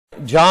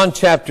John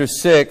chapter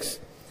 6.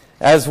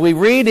 As we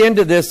read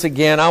into this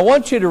again, I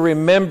want you to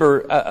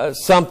remember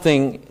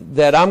something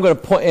that I'm going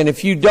to point, and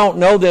if you don't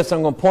know this,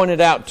 I'm going to point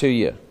it out to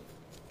you.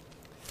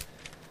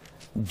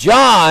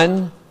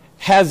 John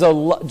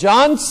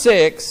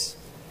 6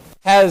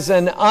 has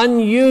an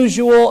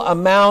unusual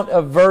amount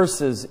of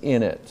verses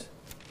in it.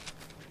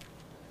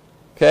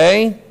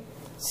 Okay?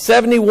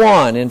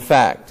 71, in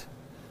fact.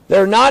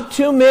 There are not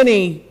too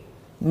many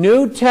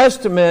New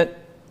Testament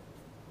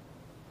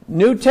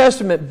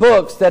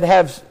books that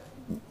have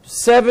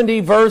 70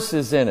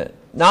 verses in it.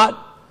 In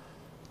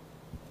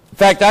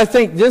fact, I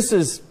think this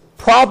is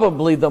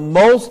probably the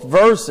most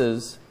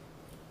verses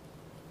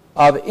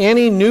of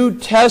any New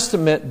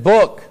Testament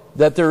book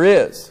that there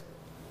is.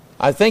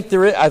 I think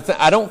there is.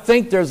 I don't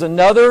think there's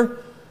another.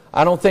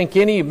 I don't think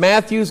any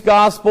Matthew's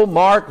Gospel,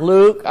 Mark,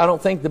 Luke. I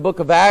don't think the book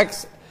of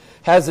Acts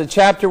has a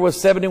chapter with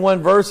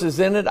 71 verses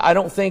in it. I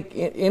don't think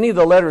any of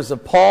the letters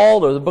of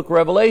Paul or the book of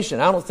Revelation,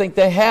 I don't think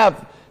they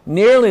have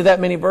nearly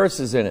that many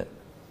verses in it.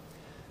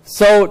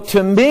 So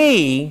to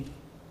me,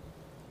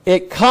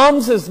 it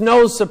comes as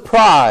no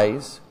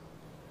surprise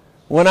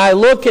when I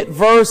look at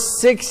verse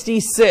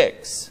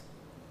 66.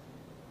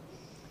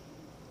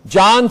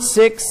 John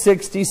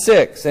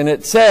 6:66, and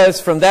it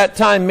says, "From that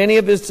time many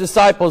of his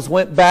disciples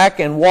went back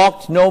and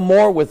walked no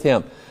more with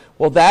him."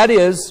 Well, that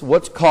is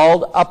what's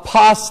called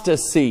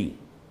apostasy.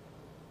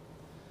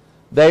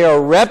 They are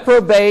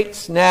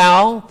reprobates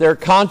now, their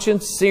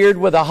conscience seared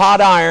with a hot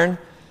iron.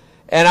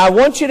 And I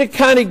want you to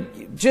kind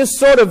of just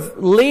sort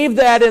of leave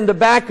that in the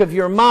back of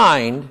your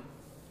mind,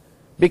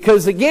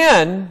 because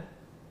again,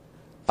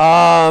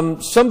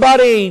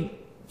 somebody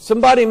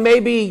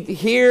maybe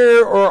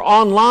here or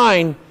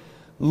online,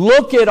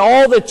 look at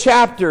all the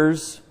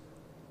chapters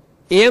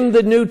in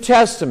the New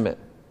Testament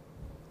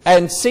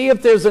and see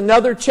if there's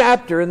another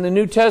chapter in the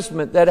New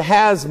Testament that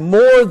has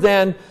more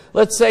than,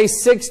 let's say,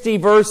 60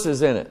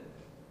 verses in it.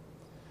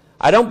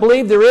 I don't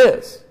believe there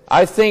is.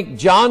 I think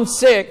John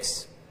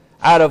 6,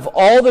 out of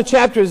all the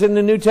chapters in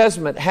the New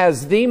Testament,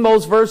 has the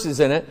most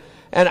verses in it.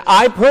 And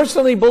I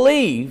personally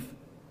believe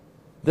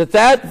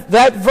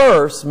that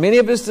verse, many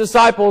of his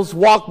disciples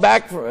walked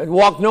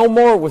no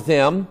more with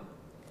him.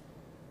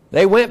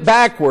 They went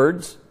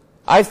backwards.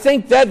 I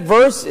think that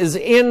verse is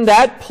in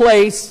that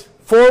place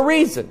for a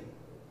reason.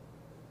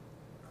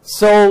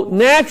 So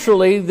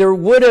naturally, there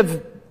would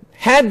have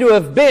had to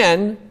have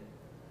been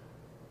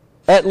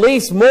at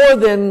least more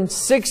than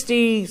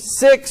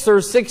 66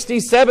 or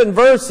 67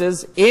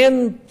 verses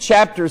in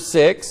chapter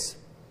 6,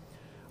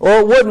 or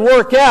it wouldn't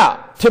work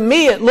out. To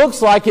me, it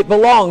looks like it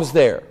belongs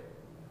there.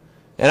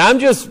 And I'm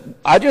just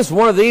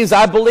one of these.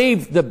 I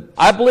believe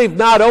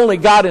not only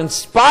God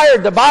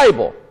inspired the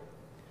Bible,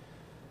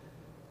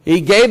 He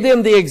gave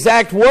them the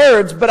exact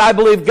words, but I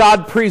believe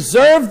God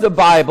preserved the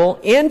Bible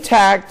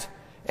intact,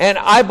 and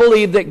I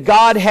believe that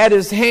God had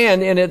His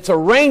hand in its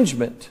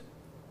arrangement.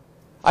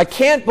 I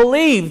can't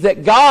believe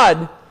that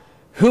God,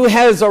 who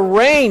has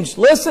arranged,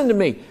 listen to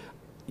me,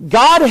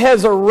 God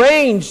has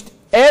arranged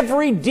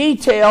every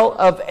detail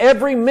of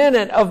every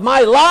minute of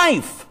my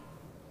life.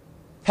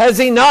 Has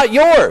He not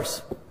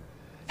yours?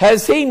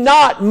 Has He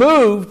not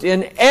moved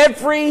in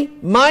every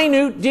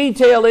minute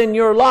detail in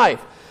your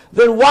life?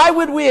 Then why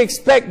would we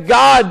expect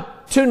God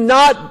to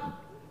not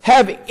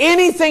have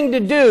anything to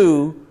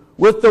do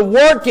with the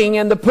working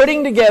and the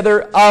putting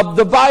together of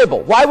the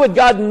Bible? Why would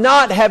God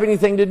not have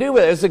anything to do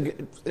with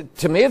it?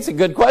 To me, it's a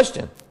good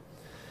question.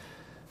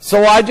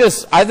 So I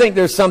think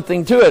there's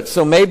something to it.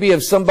 So maybe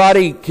if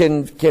somebody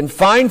can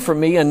find for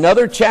me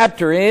another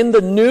chapter in the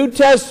New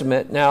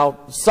Testament. Now,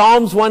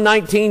 Psalms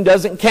 119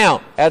 doesn't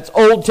count. That's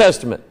Old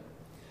Testament.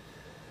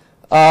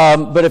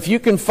 But if you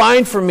can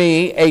find for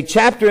me a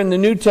chapter in the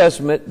New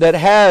Testament that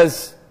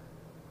has,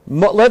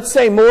 let's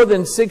say, more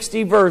than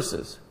 60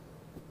 verses.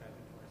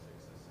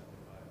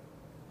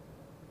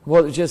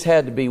 Well, it just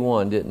had to be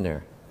one, didn't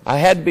there? I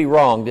had to be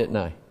wrong, didn't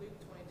I?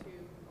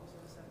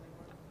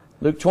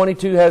 Luke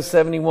 22 has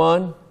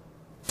 71.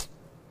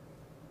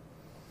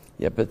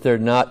 Yeah, but they're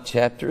not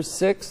chapter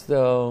 6,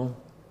 though.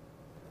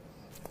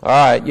 All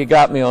right, you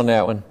got me on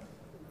that one.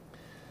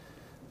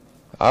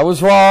 I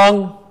was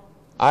wrong.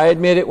 I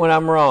admit it when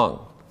I'm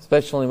wrong,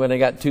 especially when I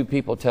got two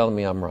people telling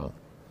me I'm wrong.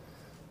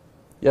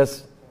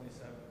 Yes?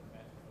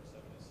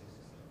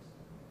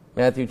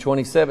 Matthew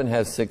 27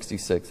 has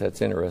 66.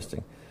 That's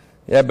interesting.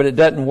 Yeah, but it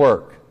doesn't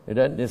work.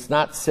 It's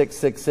not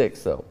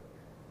 666, though.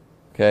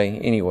 Okay,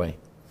 anyway.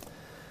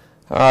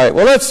 All right,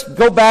 well, let's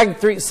go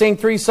back and sing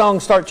 3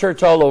 songs, start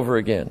church all over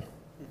again.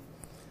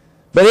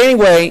 But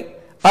anyway,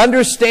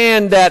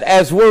 understand that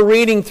as we're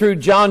reading through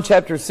John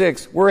chapter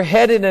 6, we're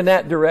headed in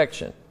that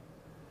direction.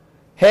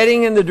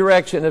 Heading in the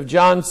direction of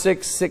John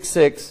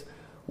 6:66,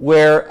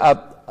 where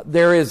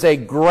there is a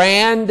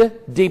grand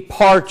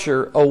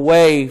departure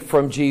away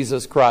from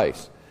Jesus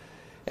Christ.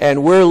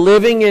 And we're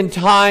living in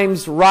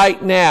times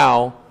right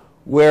now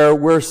where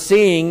we're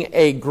seeing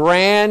a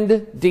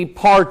grand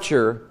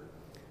departure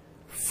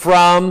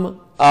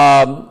from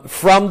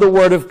the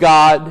Word of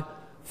God,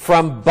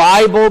 from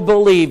Bible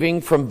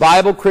believing, from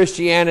Bible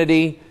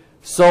Christianity,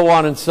 so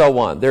on and so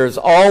on. There's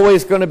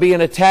always going to be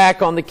an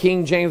attack on the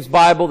King James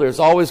Bible. There's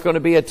always going to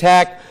be an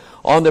attack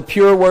on the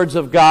pure words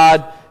of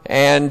God.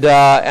 And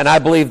I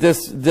believe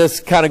this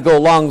kind of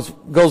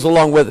goes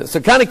along with it. So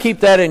kind of keep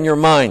that in your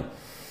mind.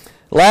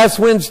 Last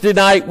Wednesday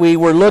night, we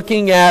were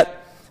looking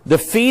at the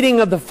feeding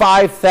of the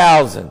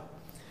 5,000.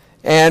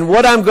 And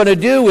what I'm going to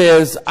do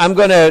is, I'm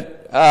going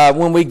to,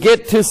 when we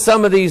get to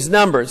some of these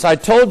numbers, I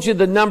told you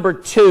the number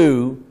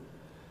 2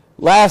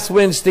 last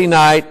Wednesday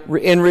night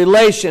in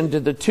relation to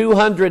the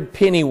 200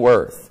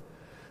 pennyworth.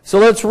 So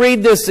let's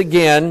read this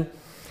again.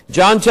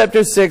 John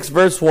chapter 6,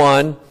 verse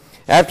 1.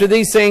 After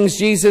these things,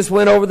 Jesus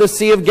went over the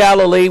Sea of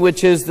Galilee,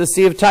 which is the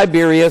Sea of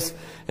Tiberias,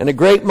 and a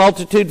great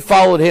multitude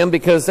followed him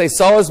because they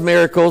saw his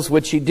miracles,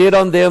 which he did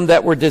on them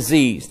that were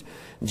diseased.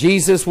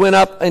 Jesus went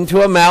up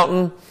into a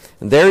mountain,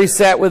 and there he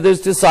sat with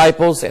his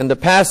disciples, and the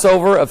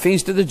Passover, a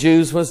feast of the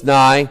Jews, was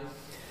nigh.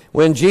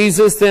 When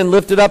Jesus then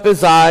lifted up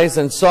his eyes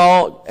and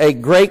saw a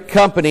great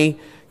company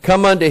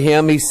come unto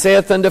him, he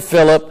saith unto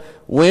Philip,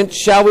 Whence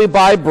shall we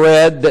buy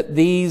bread that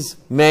these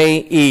may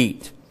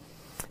eat?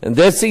 And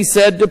this he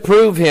said to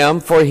prove him,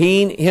 for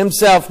he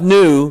himself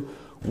knew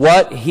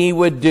what he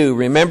would do.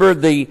 Remember,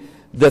 the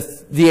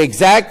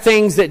exact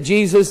things that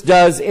Jesus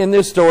does in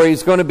this story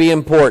is going to be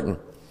important.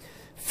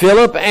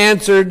 Philip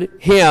answered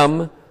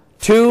him,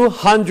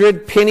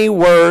 200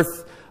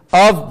 pennyworth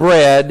of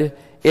bread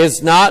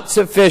is not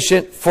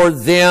sufficient for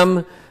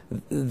them,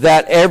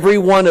 that every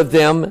one of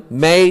them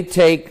may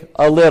take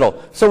a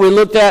little. So we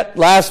looked at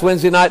last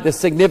Wednesday night the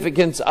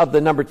significance of the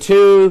number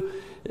 2,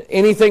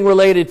 anything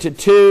related to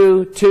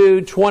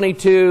 2,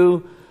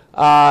 22,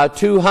 200,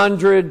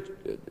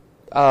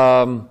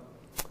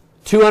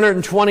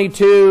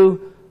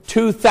 222,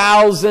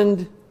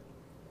 2,000,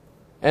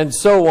 and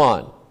so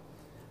on.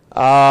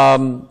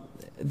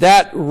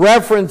 That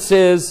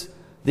references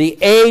the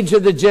age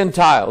of the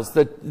Gentiles,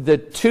 the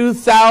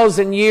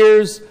 2,000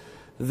 years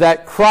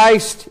that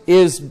Christ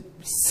is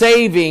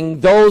saving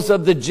those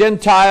of the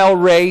Gentile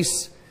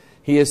race.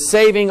 He is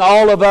saving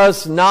all of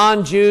us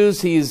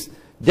non-Jews. He's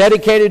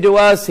dedicated to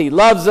us. He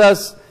loves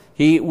us.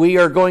 We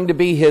are going to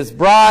be His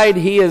bride.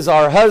 He is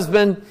our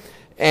husband.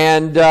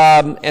 And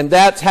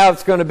that's how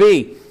it's going to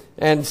be.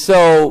 And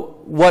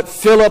so what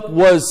Philip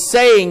was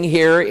saying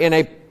here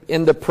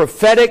in the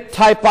prophetic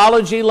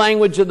typology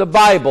language of the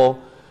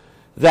Bible,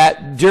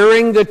 that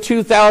during the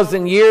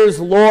 2,000 years,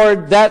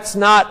 Lord,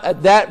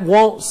 that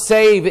won't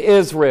save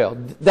Israel.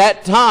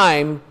 That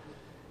time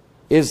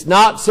is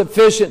not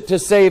sufficient to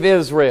save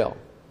Israel.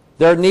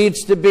 There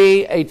needs to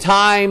be a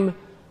time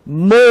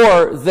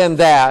more than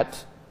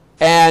that.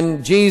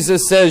 And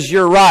Jesus says,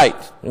 you're right.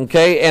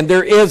 Okay? And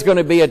there is going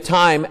to be a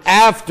time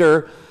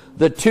after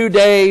the 2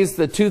 days,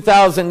 the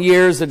 2,000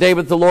 years, the day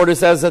with the Lord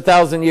is as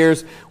 1,000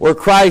 years, where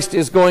Christ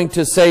is going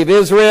to save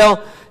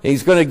Israel.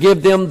 He's going to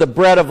give them the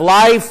bread of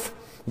life.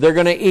 They're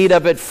going to eat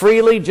of it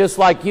freely, just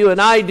like you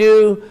and I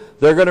do.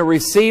 They're going to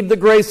receive the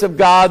grace of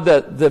God.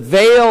 The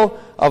veil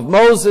of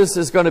Moses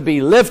is going to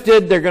be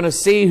lifted. They're going to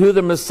see who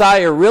the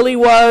Messiah really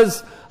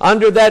was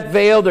under that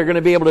veil. They're going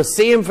to be able to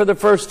see Him for the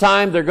first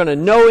time. They're going to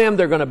know Him.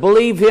 They're going to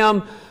believe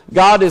Him.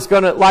 God is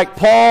going to, like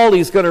Paul,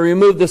 He's going to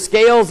remove the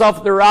scales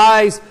off their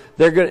eyes.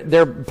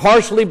 They're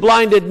partially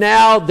blinded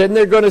now. Then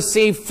they're going to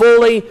see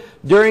fully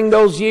during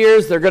those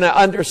years. They're going to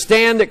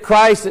understand that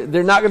Christ,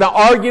 they're not going to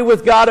argue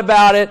with God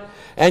about it.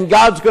 And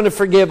God's going to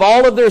forgive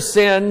all of their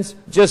sins,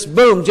 just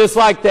boom, just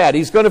like that.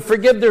 He's going to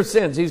forgive their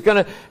sins. He's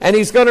going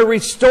to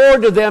restore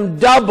to them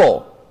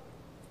double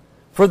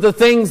for the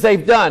things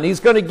they've done.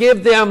 He's going to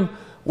give them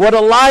what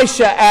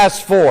Elisha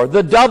asked for,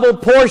 the double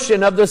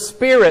portion of the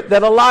Spirit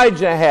that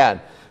Elijah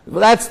had.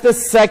 That's the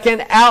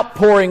second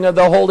outpouring of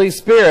the Holy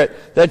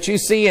Spirit that you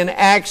see in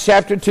Acts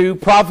chapter 2,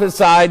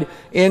 prophesied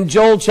in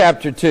Joel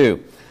chapter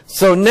 2.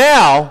 So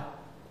now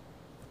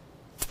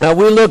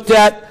we looked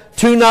at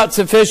 2 not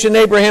sufficient.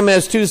 Abraham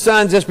has 2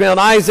 sons, Ishmael and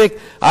Isaac.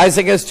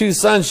 Isaac has 2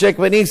 sons,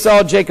 Jacob and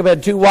Esau. Jacob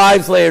had 2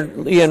 wives,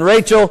 Leah and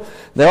Rachel.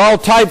 They're all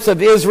types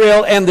of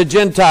Israel and the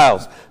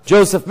Gentiles.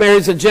 Joseph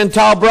marries a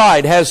Gentile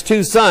bride, has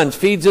 2 sons,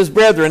 feeds his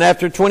brethren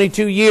after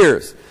 22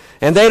 years.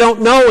 And they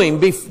don't know him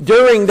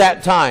during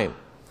that time.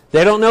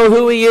 They don't know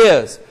who he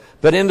is.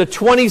 But in the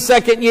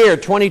 22nd year,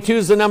 22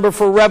 is the number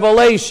for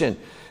revelation,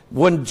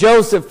 when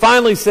Joseph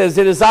finally says,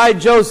 it is I,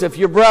 Joseph,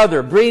 your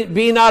brother,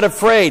 be not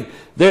afraid.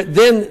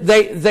 Then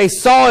they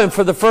saw him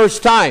for the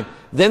first time.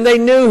 Then they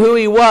knew who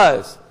he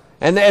was.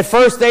 And at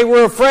first they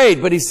were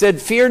afraid, but he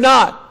said, fear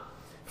not.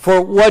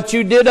 For what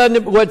you did,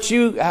 what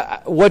you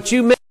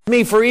meant to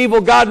me for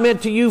evil, God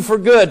meant to you for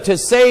good, to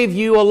save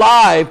you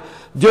alive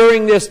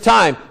during this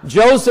time.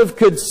 Joseph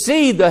could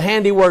see the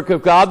handiwork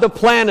of God, the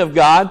plan of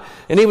God,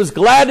 and he was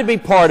glad to be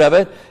part of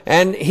it.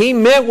 And he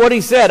meant what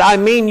he said. I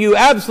mean you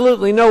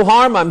absolutely no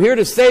harm. I'm here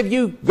to save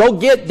you. Go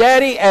get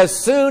Daddy as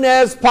soon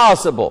as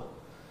possible.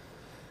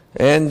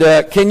 And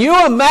can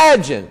you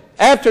imagine,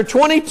 after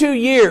 22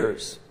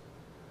 years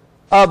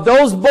of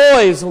those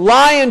boys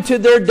lying to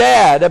their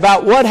dad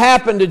about what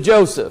happened to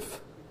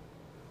Joseph,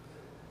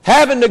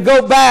 having to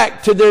go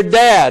back to their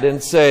dad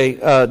and say,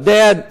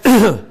 Dad,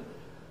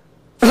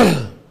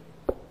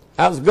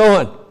 How's it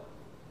going?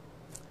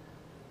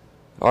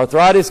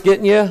 Arthritis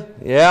getting you?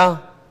 Yeah?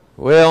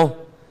 Well,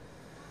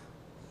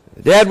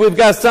 Dad, we've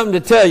got something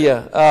to tell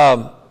you.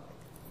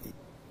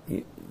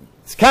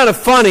 It's kind of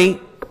funny.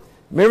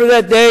 Remember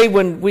that day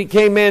when we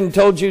came in and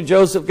told you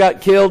Joseph got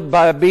killed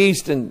by a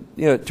beast and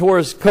tore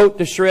his coat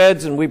to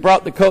shreds, and we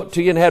brought the coat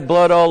to you and had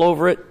blood all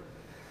over it?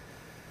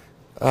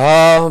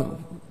 Well,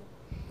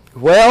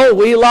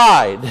 we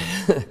lied.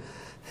 Isn't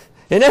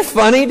that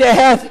funny,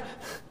 Dad?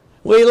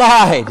 We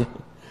lied.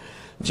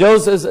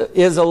 Joseph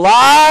is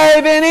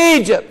alive in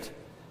Egypt,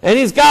 and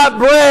he's got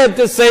bread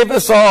to save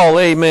us all.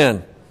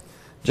 Amen.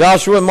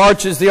 Joshua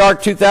marches the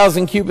ark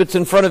 2,000 cubits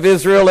in front of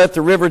Israel at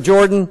the river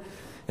Jordan.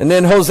 And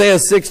then Hosea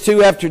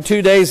 6:2, after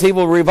 2 days he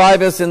will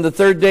revive us, and the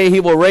third day he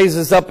will raise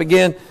us up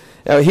again.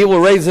 He will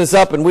raise us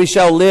up, and we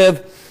shall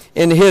live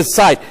in his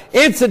sight.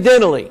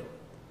 Incidentally,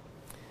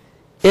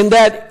 in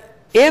that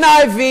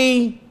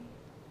NIV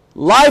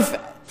Life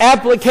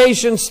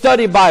Application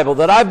Study Bible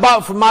that I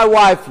bought for my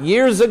wife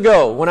years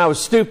ago when I was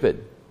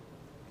stupid,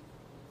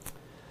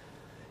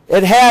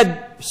 it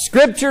had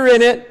scripture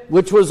in it,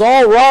 which was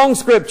all wrong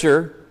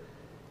scripture,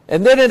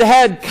 and then it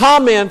had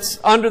comments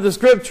under the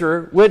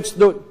scripture, which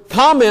the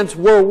comments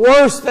were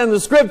worse than the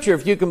scripture,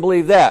 if you can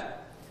believe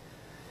that.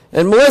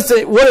 And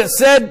Melissa, what it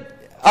said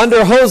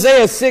under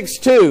Hosea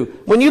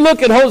 6:2, when you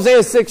look at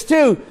Hosea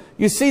 6:2,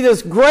 you see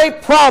this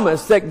great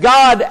promise that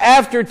God,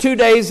 after 2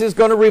 days, is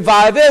going to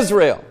revive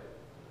Israel.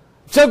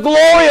 It's a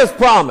glorious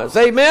promise.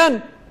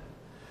 Amen?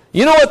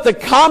 You know what the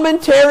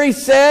commentary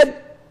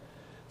said?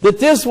 That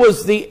this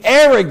was the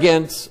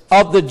arrogance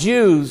of the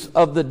Jews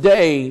of the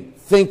day,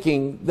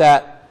 thinking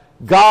that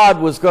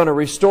God was going to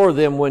restore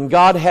them when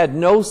God had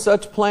no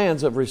such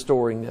plans of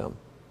restoring them.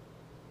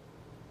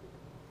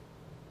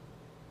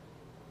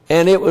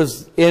 And it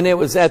was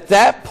at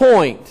that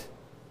point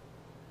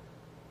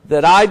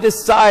that I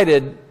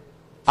decided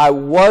I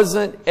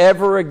wasn't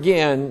ever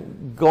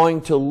again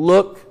going to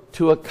look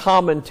to a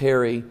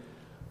commentary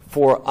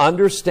for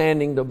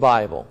understanding the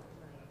Bible.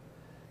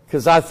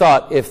 Because I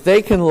thought, if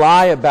they can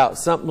lie about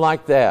something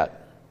like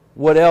that,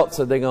 what else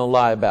are they going to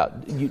lie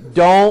about? You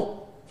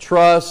don't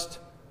trust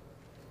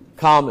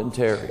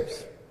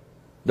commentaries.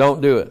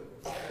 Don't do it.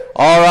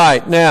 All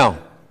right, now,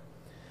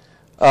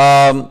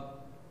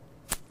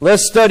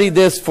 let's study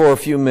this for a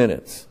few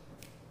minutes.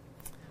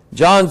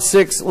 John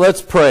 6,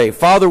 let's pray.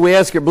 Father, we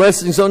ask your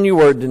blessings on your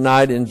word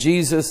tonight. In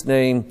Jesus'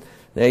 name,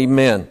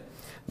 amen.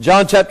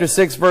 John chapter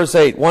 6, verse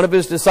 8. One of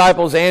his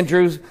disciples,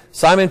 Andrew,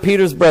 Simon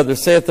Peter's brother,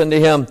 saith unto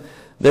him,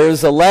 there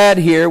is a lad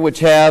here which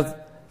hath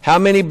how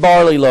many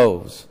barley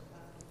loaves?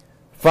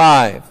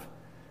 5.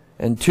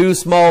 And 2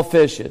 small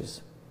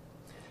fishes.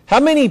 How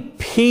many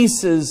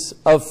pieces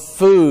of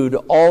food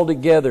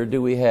altogether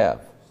do we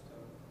have?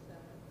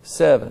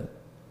 7.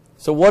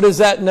 So what is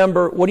that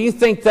number? What do you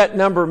think that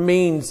number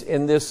means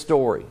in this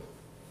story?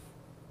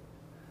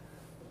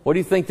 What do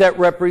you think that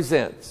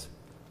represents?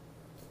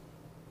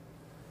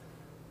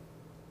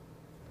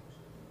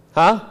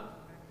 Huh?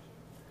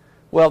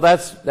 Well,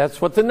 that's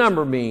what the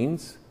number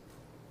means.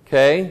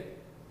 Okay?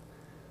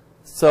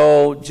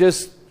 So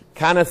just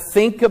kind of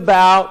think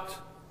about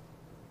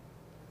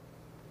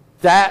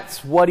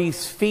that's what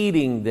he's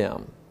feeding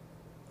them.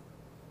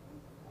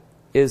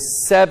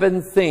 Is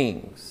 7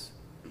 things.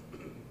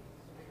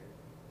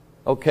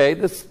 Okay,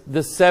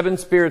 the 7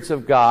 spirits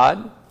of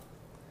God.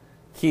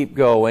 Keep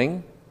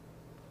going.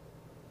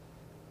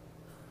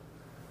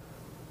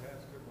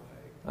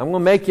 I'm going to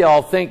make you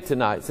all think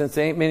tonight. Since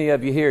there ain't many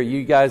of you here,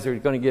 you guys are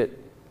going to get...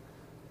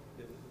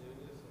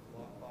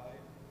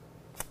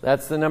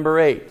 That's the number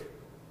 8.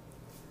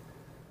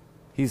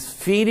 He's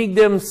feeding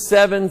them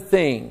 7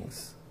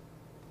 things.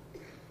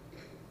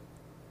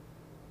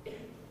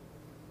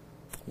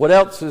 What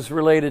else is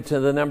related to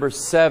the number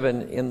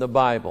 7 in the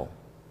Bible?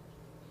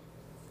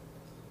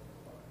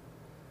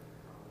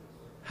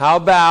 How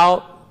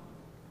about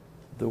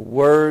the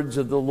words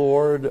of the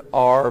Lord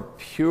are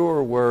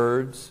pure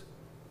words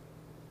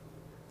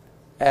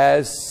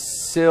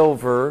as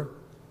silver,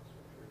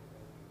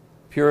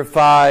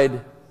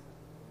 purified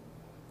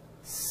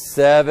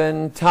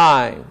 7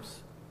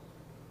 times.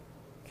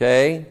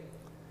 Okay?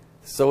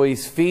 So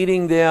he's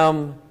feeding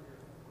them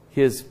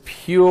his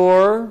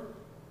pure,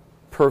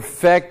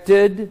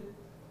 perfected,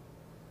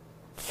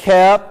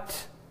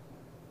 kept,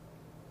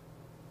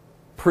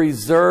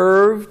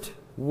 preserved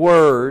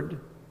word.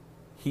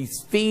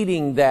 He's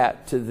feeding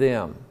that to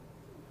them.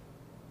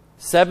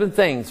 7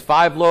 things.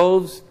 5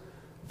 loaves,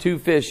 2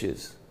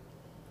 fishes.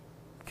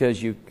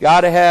 Because you've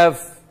got to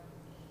have,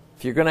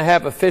 if you're going to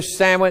have a fish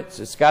sandwich,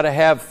 it's got to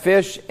have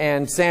fish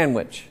and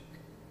sandwich.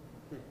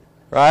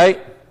 Right?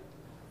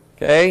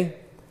 Okay?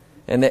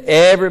 And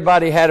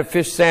everybody had a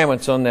fish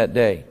sandwich on that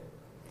day.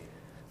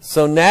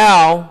 So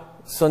now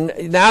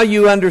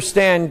you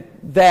understand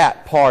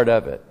that part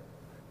of it.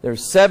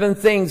 There's 7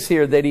 things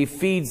here that he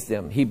feeds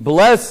them. He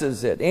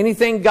blesses it.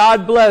 Anything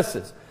God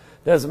blesses,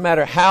 doesn't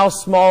matter how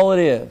small it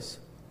is.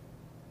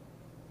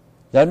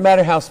 Doesn't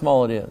matter how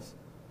small it is.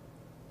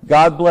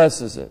 God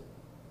blesses it.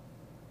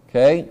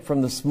 Okay?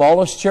 From the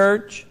smallest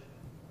church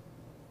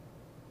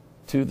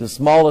to the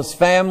smallest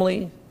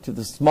family to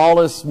the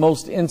smallest,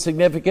 most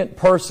insignificant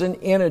person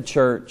in a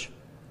church,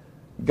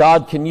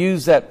 God can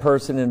use that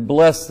person and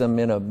bless them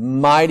in a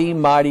mighty,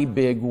 mighty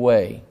big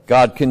way.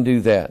 God can do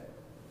that.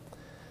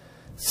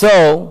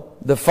 So,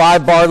 the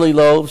 5 barley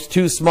loaves,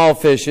 2 small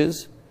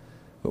fishes.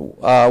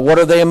 What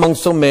are they among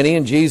so many?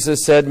 And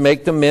Jesus said,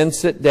 make the men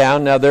sit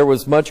down. Now there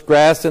was much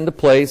grass in the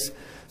place,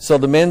 so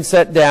the men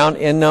sat down,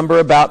 in number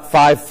about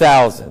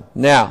 5,000.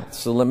 Now,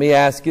 so let me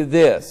ask you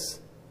this.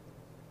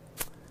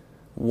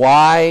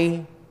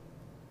 Why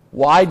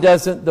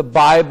doesn't the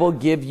Bible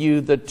give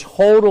you the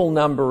total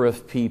number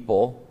of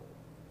people?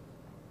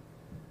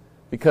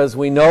 Because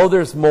we know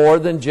there's more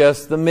than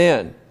just the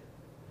men.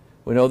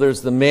 We know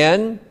there's the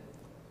men,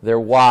 their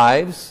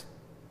wives.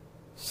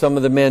 Some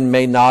of the men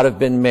may not have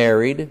been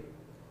married.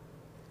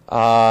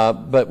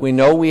 But we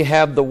know we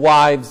have the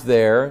wives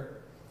there.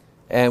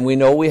 And we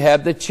know we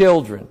have the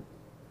children.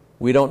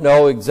 We don't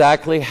know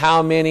exactly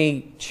how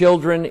many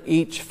children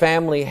each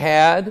family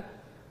had.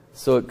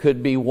 So it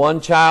could be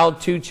 1 child,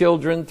 2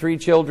 children, 3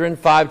 children,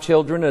 5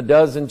 children, a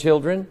dozen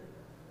children.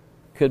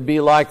 Could be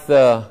like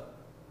the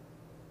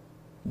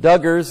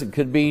Duggars. It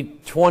could be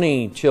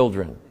 20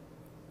 children.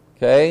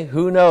 Okay?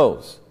 Who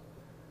knows?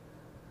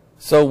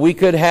 So we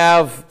could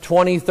have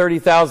 20,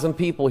 30,000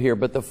 people here.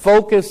 But the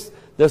focus,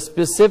 the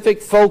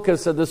specific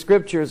focus of the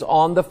Scripture is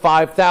on the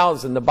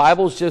 5,000. The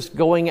Bible's just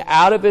going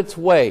out of its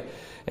way.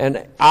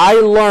 And I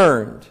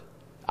learned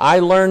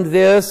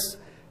this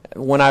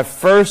when I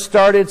first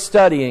started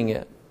studying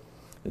it.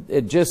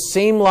 It just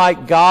seemed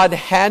like God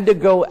had to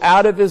go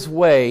out of His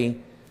way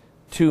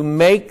to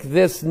make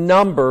this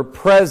number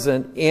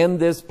present in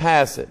this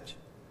passage.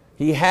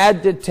 He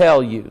had to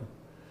tell you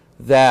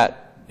that.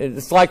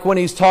 It's like when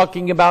He's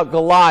talking about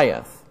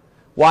Goliath.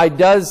 Why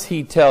does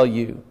He tell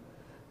you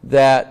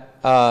that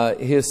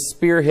his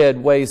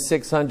spearhead weighs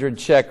 600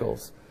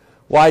 shekels?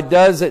 Why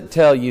does it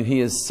tell you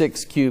he is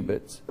 6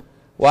 cubits?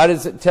 Why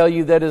does it tell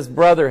you that his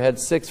brother had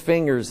 6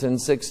 fingers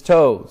and 6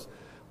 toes?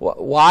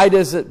 Why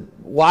does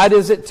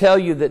it tell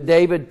you that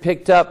David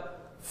picked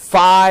up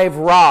 5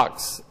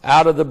 rocks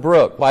out of the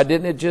brook? Why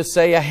didn't it just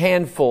say a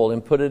handful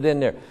and put it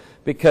in there?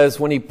 Because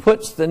when he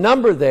puts the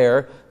number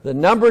there, the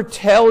number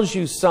tells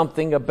you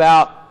something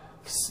about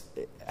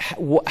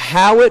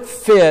how it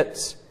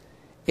fits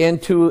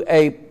into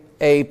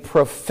a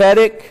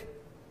prophetic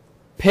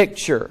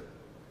picture.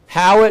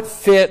 How it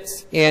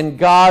fits in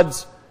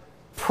God's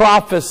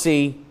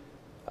prophecy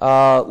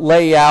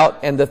layout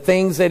and the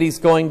things that He's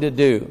going to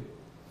do.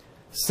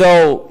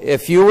 So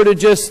if you were to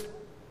just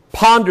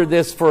ponder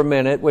this for a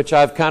minute, which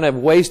I've kind of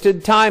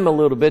wasted time a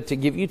little bit to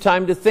give you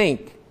time to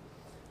think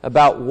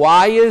about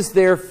why is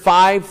there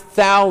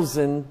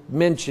 5,000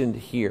 mentioned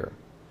here.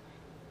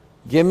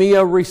 Give me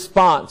a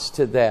response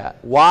to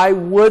that. Why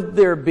would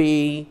there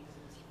be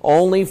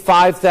only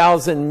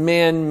 5,000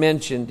 men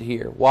mentioned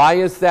here? Why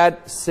is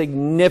that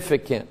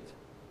significant?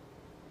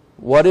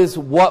 What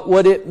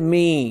would it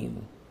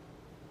mean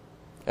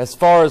as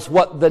far as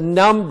what the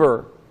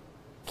number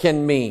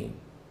can mean?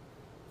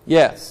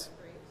 Yes.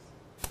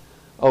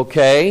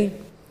 Okay.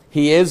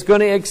 He is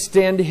going to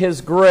extend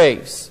His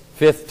grace.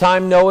 5th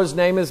time Noah's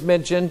name is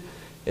mentioned.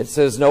 It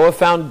says Noah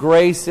found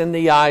grace in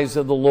the eyes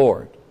of the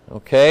Lord.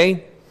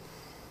 Okay.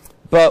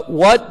 But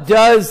what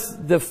does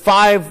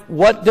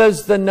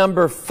the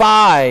number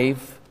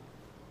 5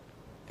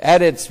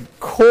 at its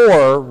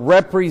core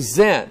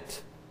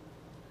represent?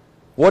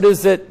 What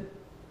is it?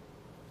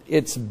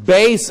 Its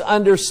base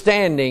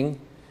understanding,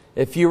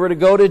 if you were to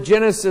go to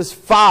Genesis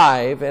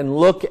 5 and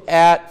look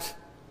at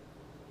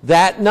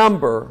that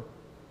number,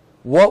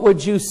 what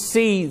would you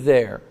see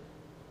there?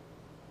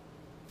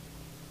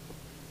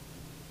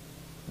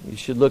 You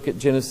should look at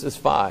Genesis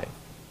 5.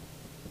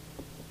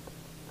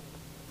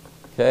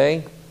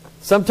 Okay?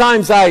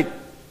 Sometimes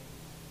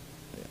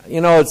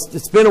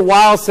it's been a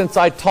while since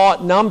I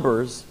taught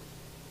numbers.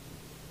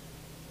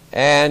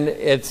 And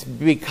it's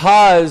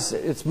because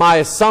it's my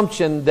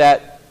assumption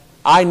that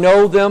I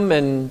know them,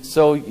 and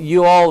so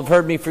you all have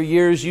heard me for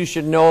years. You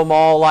should know them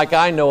all like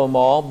I know them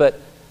all, but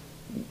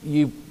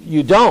you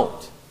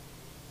don't.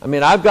 I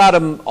mean, I've got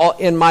them all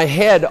in my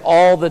head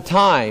all the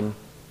time,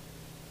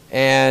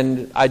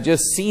 and I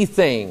just see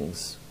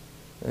things,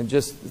 and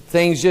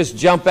things just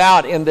jump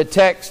out in the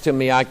text to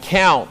me. I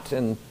count,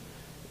 and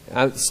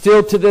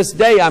still to this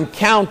day I'm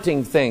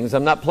counting things.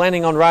 I'm not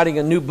planning on writing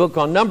a new book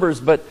on numbers,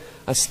 but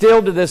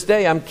still to this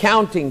day I'm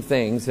counting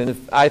things, and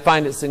if I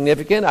find it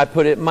significant, I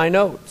put it in my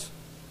notes.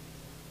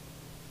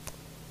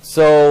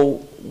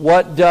 So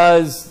what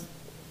does...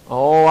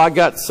 Oh, I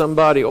got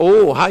somebody.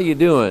 Oh, how you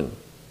doing?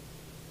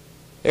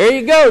 There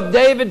you go,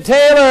 David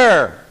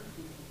Taylor.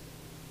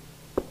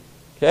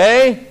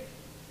 Okay?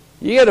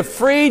 You get a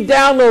free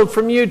download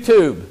from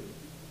YouTube.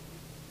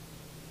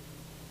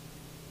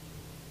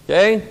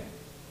 Okay?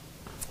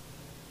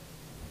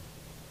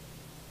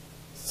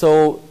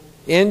 So,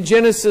 in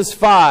Genesis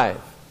 5,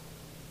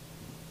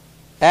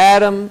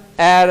 Adam,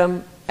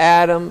 Adam,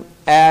 Adam,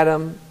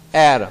 Adam,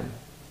 Adam.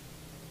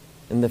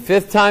 And the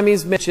fifth time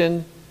he's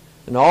mentioned,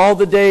 and all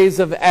the days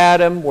of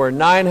Adam were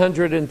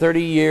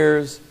 930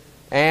 years,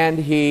 and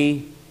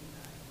he...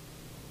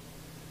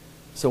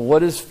 So what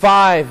does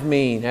 5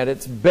 mean at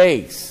its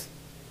base?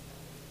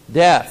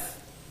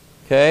 Death.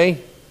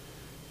 Okay?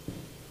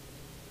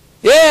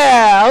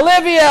 Yeah,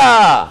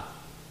 Olivia!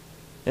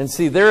 And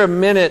see, they're a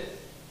minute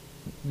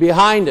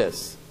behind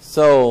us,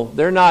 so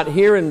they're not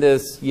hearing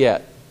this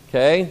yet.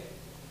 Okay?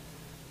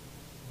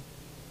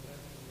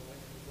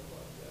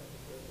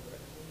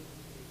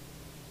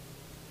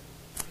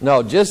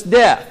 No, just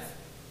death.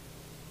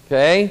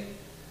 Okay?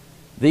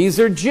 These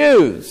are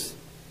Jews.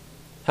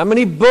 How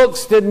many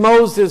books did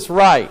Moses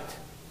write?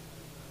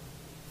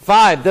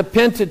 5. The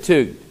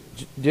Pentateuch.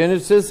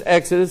 Genesis,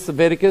 Exodus,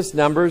 Leviticus,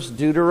 Numbers,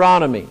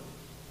 Deuteronomy.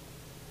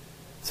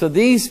 So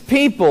these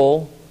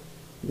people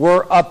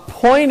were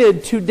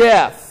appointed to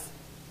death.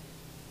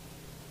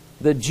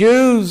 The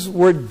Jews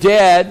were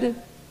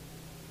dead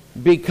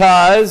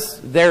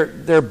because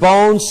their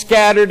bones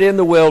scattered in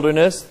the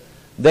wilderness.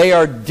 They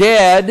are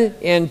dead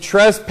in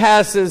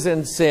trespasses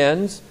and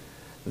sins.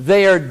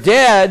 They are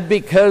dead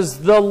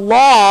because the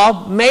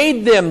law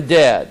made them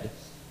dead.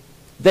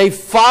 They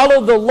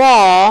followed the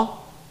law,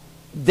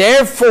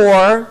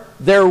 therefore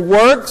their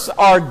works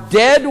are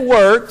dead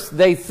works.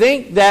 They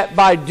think that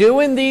by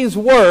doing these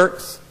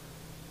works,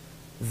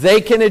 they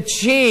can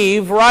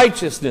achieve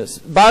righteousness.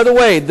 By the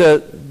way,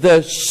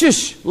 the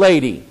shush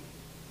lady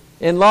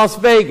in Las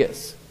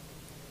Vegas,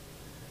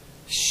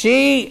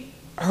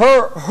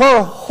 her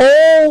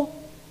whole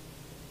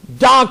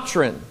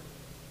doctrine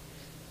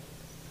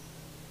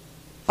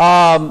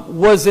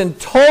was in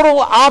total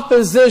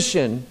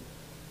opposition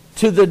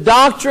to the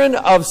doctrine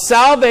of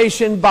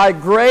salvation by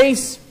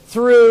grace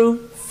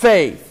through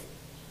faith,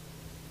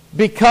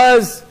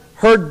 because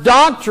her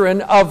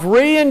doctrine of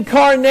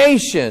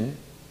reincarnation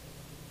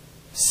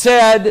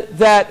said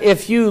that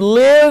if you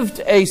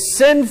lived a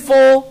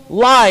sinful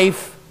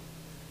life,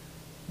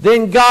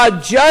 then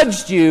God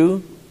judged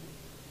you,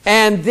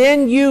 and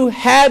then you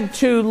had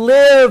to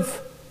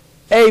live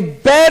a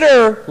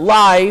better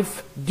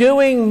life,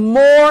 doing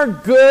more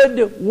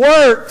good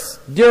works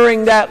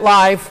during that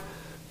life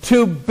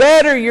to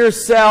better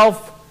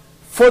yourself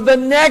for the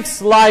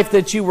next life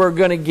that you were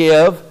going to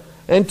give,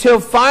 until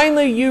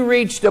finally you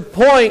reached a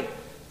point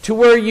to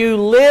where you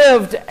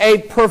lived a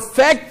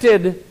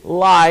perfected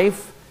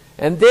life,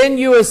 and then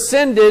you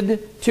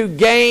ascended to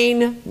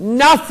gain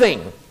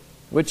nothing,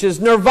 which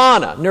is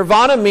nirvana.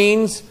 Nirvana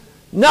means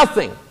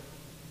nothing.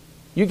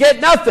 You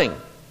get nothing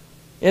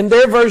in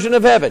their version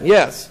of heaven.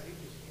 Yes?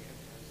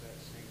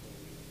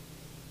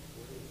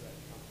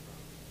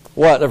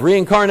 What, of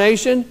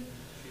reincarnation?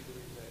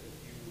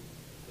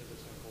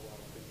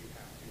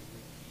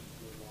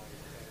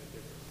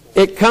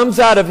 It comes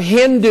out of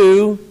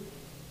Hindu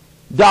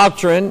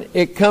doctrine.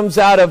 It comes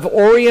out of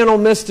Oriental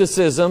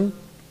mysticism.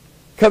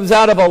 Comes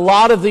out of a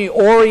lot of the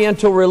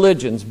Oriental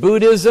religions.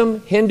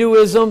 Buddhism,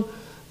 Hinduism,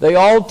 they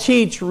all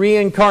teach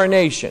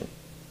reincarnation.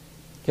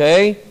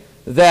 Okay?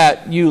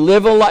 That you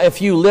live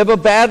if you live a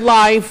bad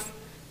life,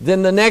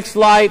 then the next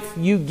life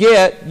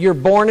you're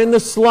born in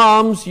the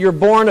slums, you're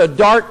born a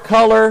dark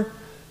color,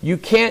 you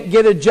can't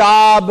get a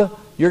job,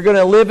 you're going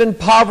to live in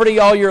poverty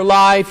all your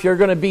life, you're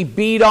going to be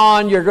beat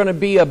on, you're going to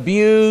be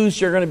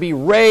abused, you're going to be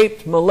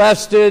raped,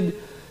 molested,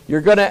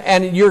 you're going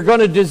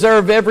to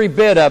deserve every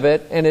bit of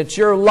it, and it's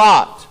your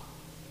lot.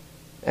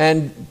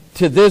 And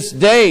to this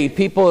day,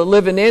 people that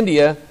live in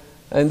India,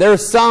 and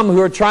there's some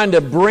who are trying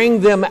to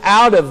bring them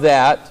out of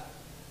that,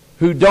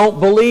 who don't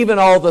believe in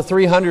all the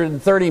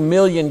 330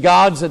 million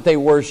gods that they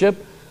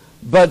worship,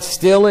 but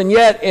still and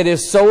yet it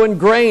is so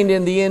ingrained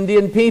in the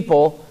Indian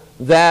people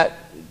that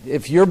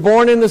if you're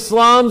born in the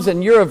slums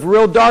and you're of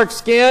real dark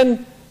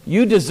skin,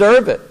 you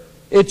deserve it.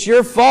 It's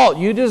your fault.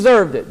 You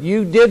deserved it.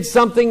 You did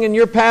something in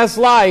your past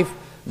life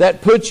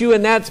that put you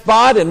in that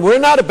spot, and we're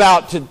not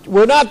about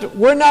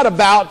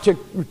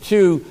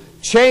to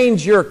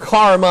change your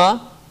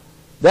karma.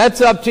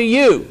 That's up to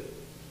you.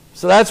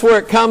 So that's where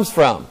it comes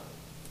from.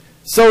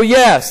 So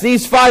yes,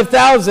 these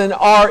 5,000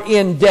 are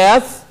in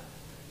death.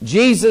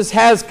 Jesus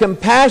has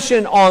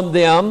compassion on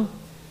them.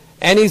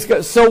 And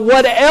so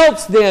what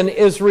else then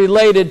is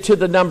related to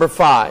the number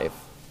 5?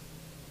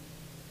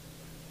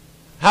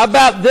 How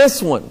about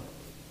this one?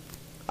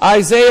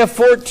 Isaiah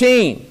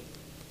 14.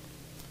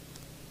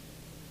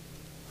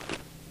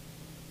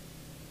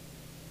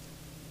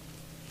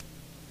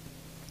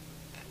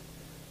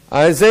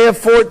 Isaiah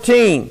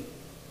 14.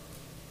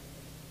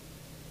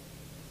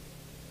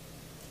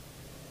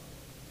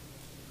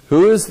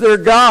 Who is their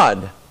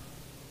God?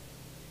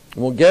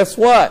 Well, guess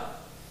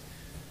what?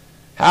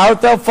 How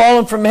art thou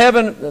fallen from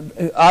heaven?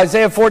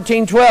 Isaiah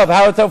 14:12.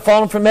 How art thou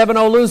fallen from heaven,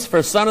 O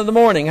Lucifer, son of the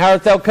morning? How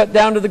art thou cut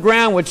down to the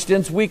ground, which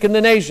didst weaken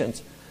the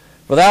nations?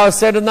 For thou hast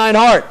said in thine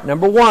heart,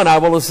 number 1, I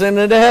will ascend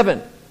into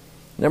heaven.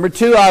 Number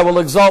 2, I will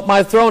exalt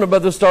my throne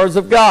above the stars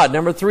of God.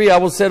 Number 3, I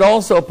will sit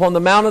also upon the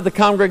mount of the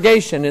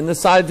congregation in the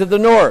sides of the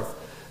north.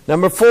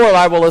 Number 4,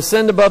 I will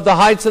ascend above the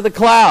heights of the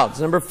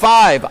clouds. Number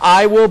 5,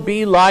 I will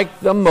be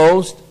like the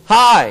Most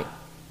High.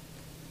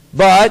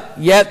 but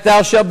yet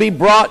thou shalt be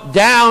brought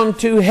down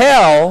to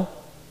hell,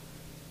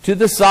 to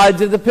the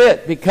sides of the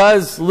pit.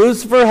 Because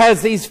Lucifer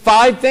has these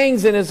 5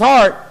 things in his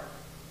heart,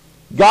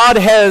 God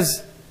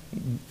has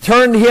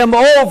turned him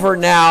over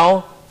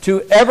now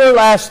to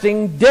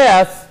everlasting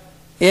death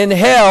in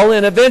hell,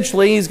 and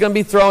eventually he's going to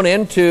be thrown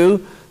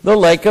into the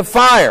lake of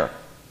fire.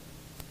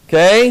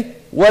 Okay?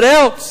 What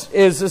else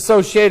is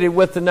associated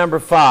with the number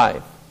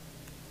 5?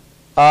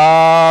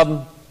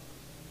 I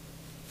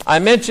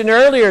mentioned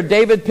earlier,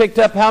 David picked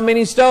up how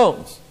many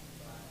stones?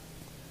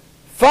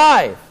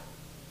 5.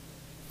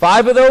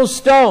 5 of those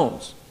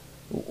stones.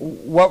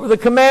 What were the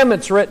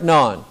commandments written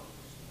on?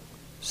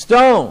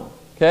 Stone.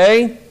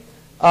 Okay?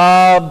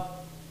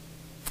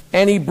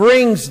 And he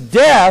brings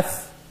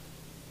death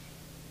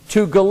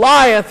to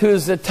Goliath, who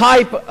is a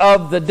type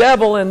of the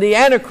devil and the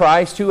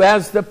Antichrist, who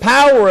has the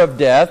power of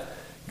death.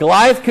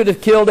 Goliath could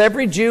have killed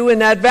every Jew in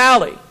that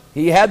valley.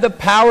 He had the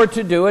power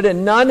to do it,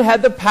 and none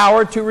had the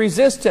power to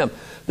resist him.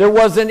 There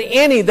wasn't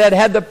any that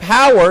had the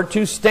power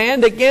to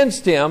stand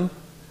against him,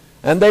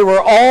 and they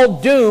were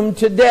all doomed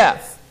to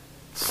death.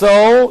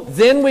 So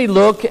then we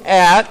look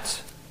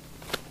at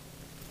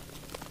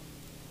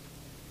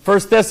 1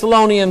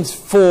 Thessalonians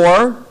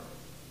 4.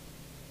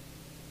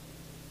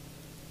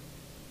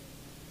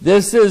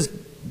 This is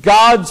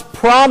God's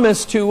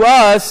promise to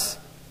us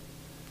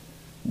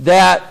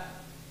that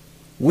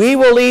we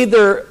will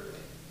either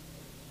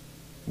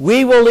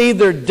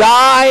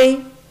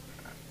die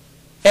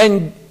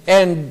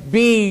and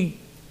be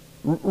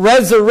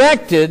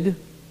resurrected,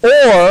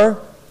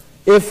 or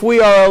if we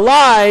are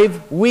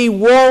alive, we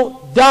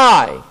won't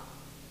die.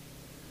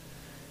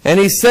 And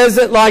he says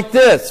it like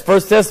this,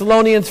 1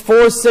 Thessalonians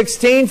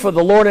 4:16, for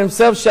the Lord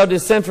himself shall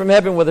descend from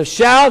heaven with a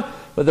shout,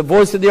 with the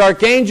voice of the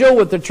archangel,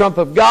 with the trump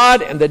of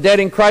God, and the dead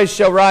in Christ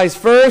shall rise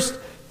first.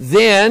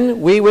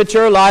 Then we which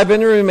are alive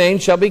and remain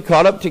shall be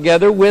caught up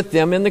together with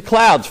them in the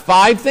clouds.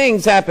 5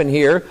 things happen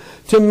here: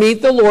 to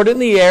meet the Lord in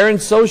the air,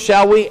 and so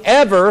shall we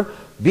ever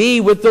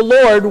be with the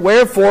Lord.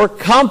 Wherefore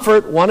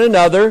comfort one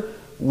another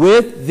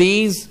with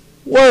these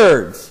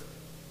words.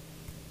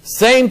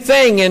 Same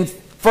thing in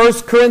 1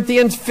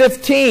 Corinthians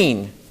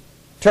 15.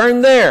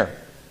 Turn there.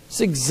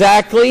 It's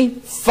exactly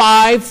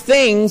 5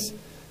 things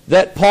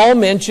that Paul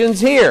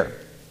mentions here.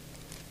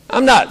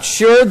 I'm not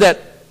sure that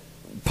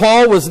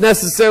Paul was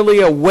necessarily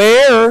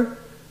aware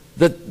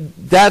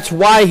that that's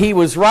why he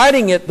was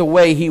writing it the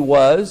way he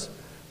was,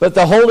 but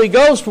the Holy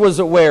Ghost was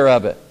aware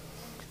of it.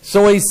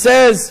 So he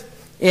says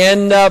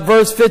in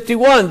verse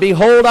 51,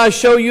 behold, I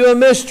show you a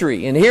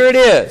mystery. And here it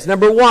is.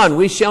 Number 1,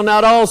 we shall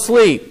not all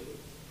sleep.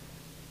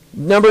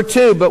 Number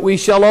 2, but we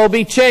shall all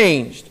be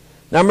changed.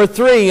 Number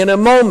 3, in a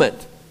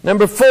moment.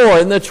 Number 4,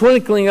 in the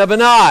twinkling of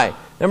an eye.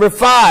 Number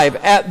 5,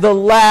 at the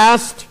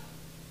last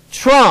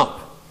trump.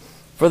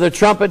 For the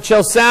trumpet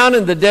shall sound,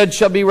 and the dead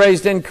shall be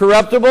raised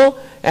incorruptible,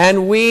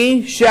 and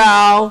we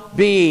shall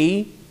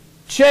be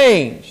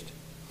changed.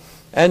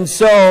 And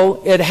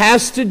so it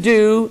has to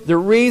do, the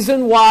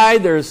reason why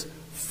there's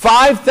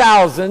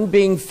 5,000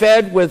 being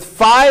fed with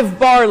 5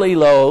 barley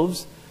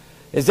loaves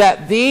is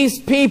that these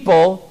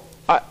people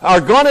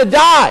are going to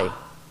die.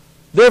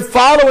 They're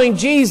following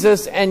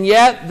Jesus, and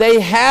yet they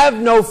have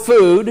no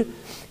food,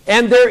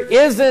 and there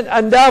isn't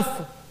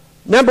enough.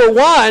 Number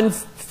 1,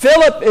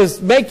 Philip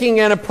is making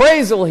an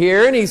appraisal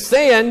here, and he's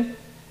saying,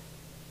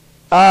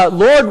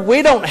 Lord,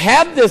 we don't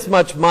have this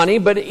much money,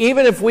 but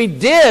even if we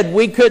did,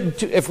 we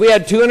could, if we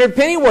had 200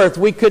 pennyworth,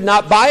 we could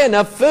not buy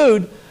enough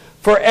food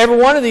for every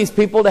one of these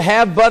people to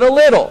have but a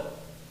little.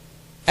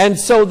 And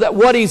so that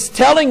what he's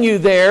telling you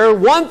there,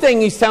 one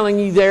thing he's telling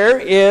you there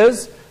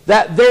is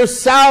that their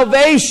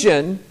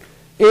salvation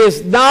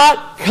is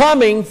not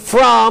coming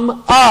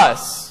from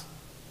us.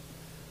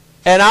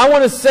 And I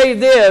want to say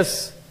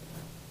this,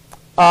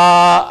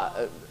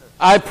 I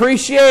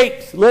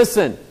appreciate,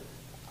 listen,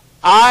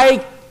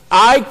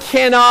 I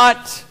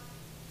cannot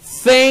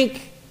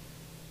thank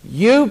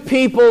you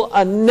people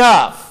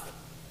enough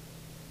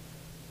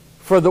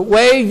for the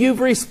way you've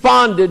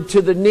responded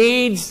to the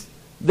needs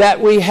that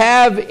we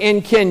have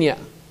in Kenya.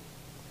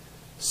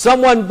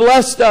 Someone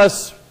blessed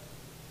us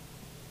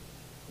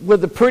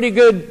with a pretty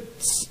good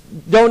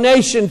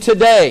donation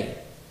today.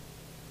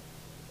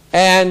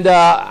 And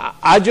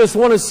I just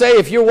want to say,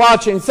 if you're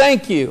watching,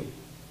 thank you.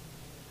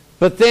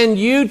 But then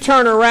you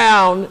turn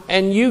around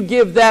and you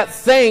give that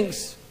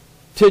thanks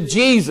to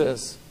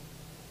Jesus,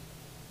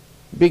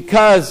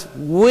 because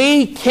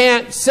we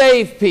can't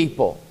save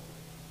people.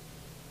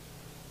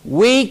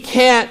 We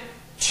can't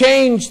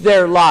change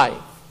their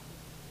life.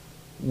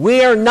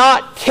 We are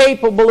not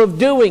capable of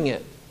doing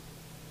it.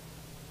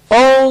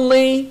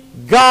 Only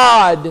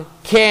God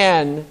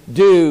can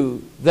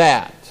do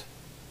that.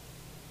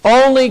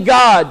 Only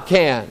God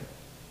can.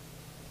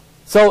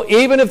 So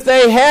even if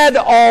they had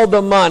all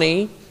the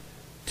money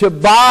to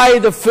buy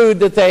the food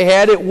that they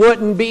had, it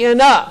wouldn't be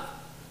enough.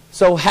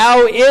 So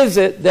how is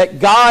it that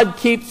God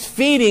keeps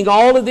feeding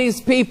all of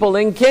these people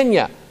in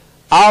Kenya?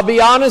 I'll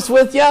be honest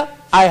with you,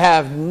 I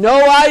have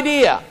no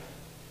idea.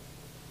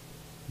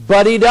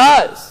 But He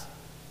does.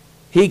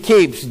 He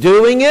keeps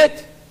doing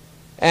it,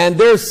 And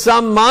there's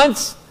some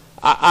months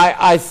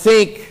I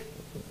think,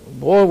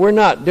 boy, we're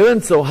not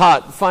doing so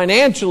hot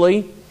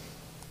financially.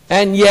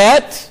 And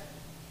yet,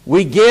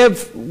 we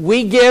give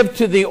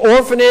to the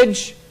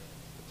orphanage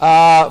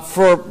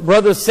for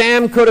Brother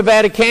Sam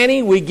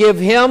Kodavatikani. We give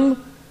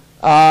him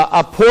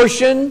a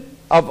portion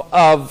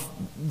of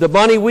the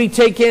money we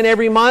take in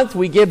every month.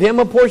 We give him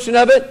a portion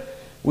of it.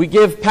 We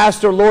give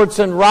Pastor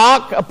Lordson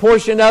Rock a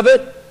portion of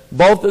it.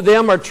 Both of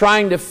them are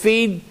trying to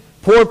feed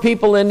poor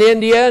people in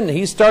India, and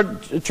he's trying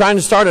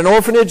to start an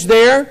orphanage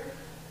there.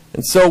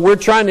 And so we're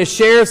trying to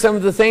share some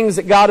of the things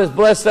that God has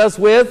blessed us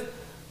with.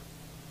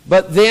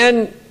 But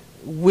then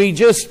we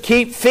just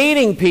keep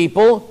feeding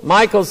people.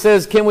 Michael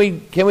says, can we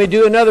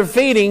do another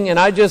feeding? And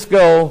I just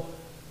go,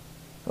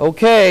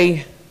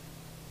 okay,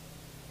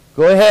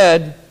 go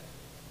ahead.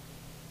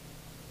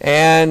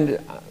 And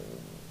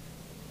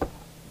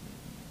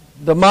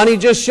the money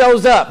just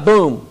shows up,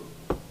 boom.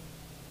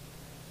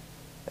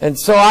 And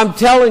so I'm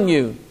telling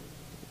you,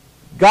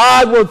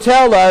 God will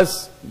tell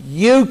us,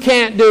 you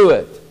can't do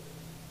it.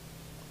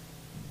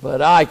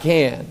 But I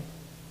can.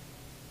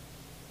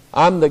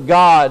 I'm the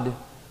God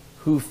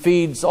who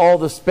feeds all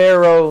the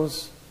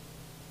sparrows,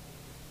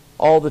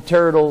 all the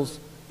turtles.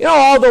 You know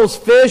all those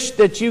fish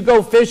that you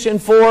go fishing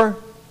for?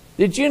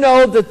 Did you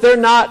know that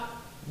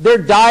their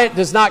diet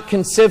does not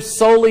consist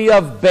solely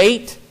of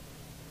bait?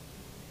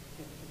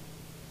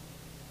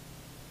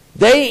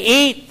 They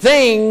eat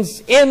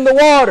things in the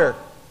water.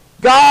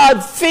 God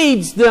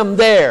feeds them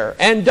there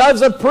and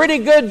does a pretty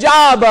good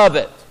job of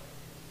it.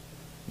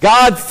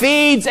 God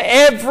feeds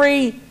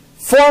every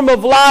form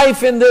of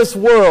life in this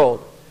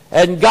world.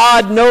 And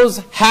God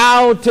knows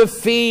how to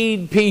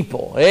feed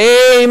people.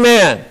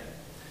 Amen.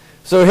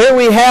 So here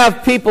we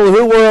have people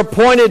who were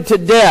appointed to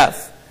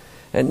death.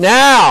 And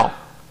now,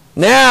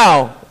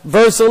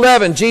 verse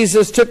 11,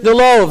 Jesus took the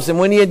loaves, and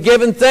when he had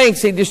given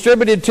thanks, he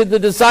distributed to the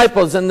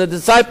disciples, and the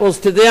disciples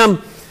to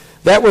them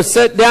that were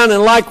set down,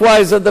 and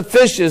likewise of the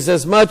fishes,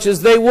 as much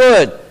as they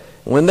would.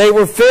 When they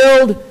were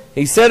filled,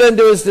 he said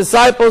unto his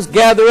disciples,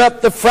 gather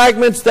up the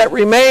fragments that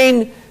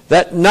remain,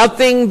 that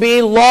nothing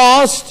be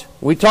lost.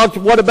 We talked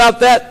what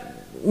about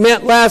that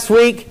meant last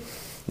week.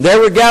 They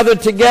were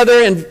gathered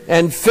together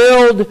and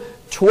filled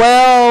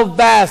 12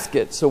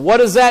 baskets. So what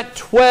does that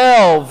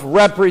 12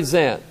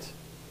 represent?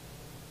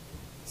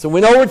 So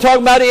we know we're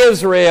talking about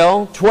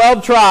Israel,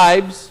 12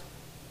 tribes,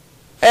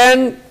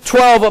 and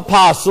 12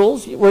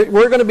 apostles. We're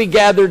going to be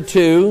gathered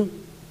too.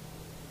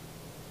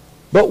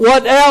 But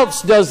what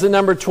else does the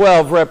number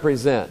 12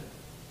 represent?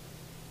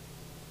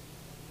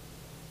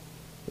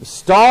 The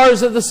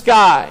stars of the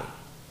sky.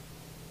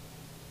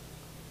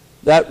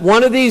 That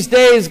one of these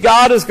days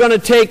God is going to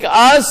take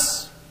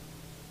us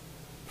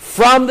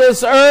from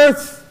this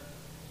earth,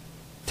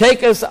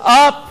 take us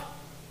up,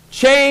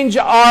 change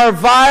our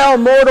vile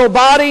mortal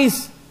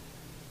bodies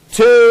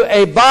to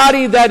a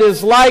body that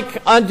is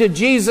like unto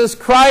Jesus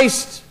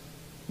Christ,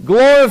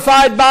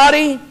 glorified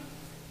body,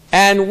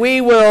 and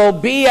we will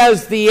be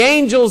as the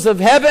angels of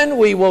heaven.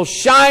 We will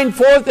shine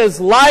forth as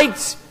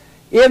lights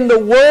in the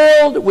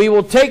world. We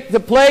will take the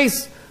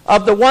place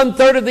of the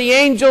 1/3 of the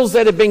angels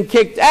that have been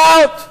kicked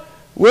out.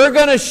 We're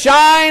going to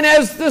shine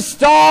as the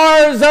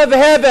stars of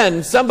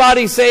heaven.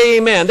 Somebody say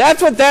amen.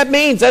 That's what that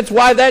means. That's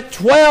why that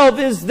 12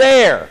 is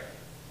there.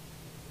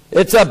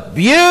 It's a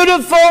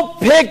beautiful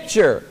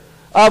picture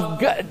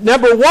of,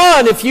 number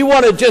one, if you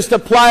want to just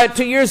apply it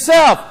to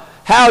yourself,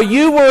 how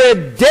you were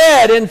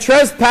dead in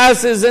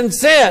trespasses and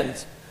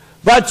sins,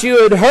 but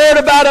you had heard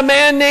about a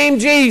man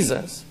named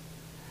Jesus,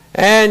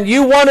 and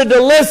you wanted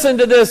to listen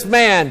to this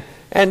man,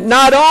 and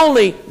not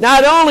only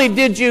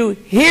did you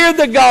hear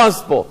the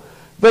gospel,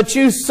 but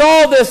you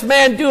saw this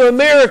man do a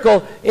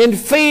miracle in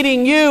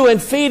feeding you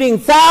and feeding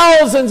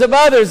thousands of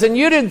others, and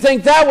you didn't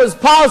think that was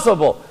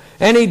possible,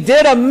 and he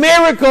did a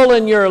miracle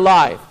in your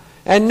life.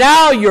 And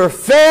now you're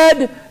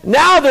fed.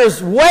 Now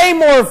there's way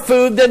more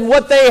food than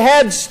what they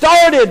had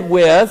started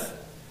with.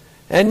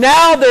 And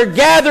now they're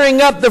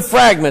gathering up the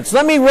fragments.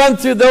 Let me run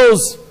through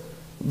those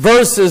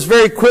verses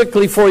very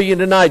quickly for you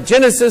tonight.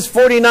 Genesis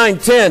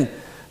 49:10.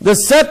 The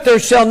scepter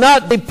shall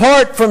not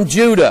depart from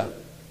Judah,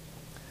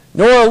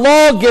 nor a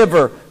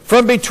lawgiver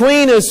from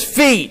between his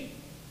feet,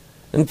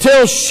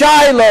 until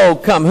Shiloh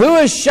come. Who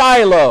is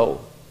Shiloh?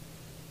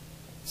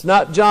 It's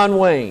not John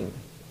Wayne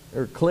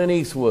or Clint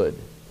Eastwood.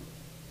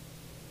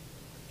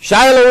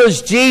 Shiloh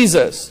is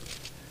Jesus.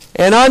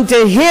 And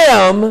unto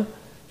him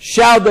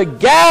shall the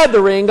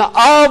gathering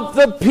of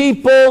the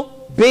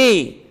people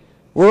be.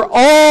 We're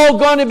all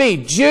going to be,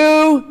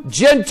 Jew,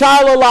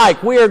 Gentile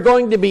alike. We are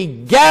going to be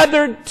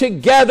gathered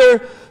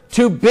together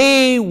to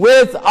be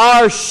with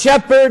our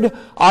shepherd,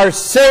 our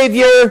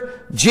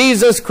Savior,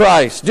 Jesus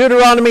Christ.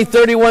 Deuteronomy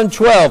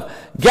 31:12.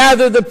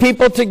 Gather the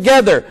people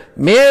together,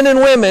 men and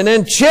women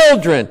and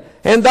children,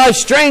 and thy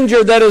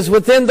stranger that is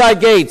within thy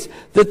gates,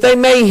 that they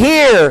may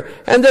hear,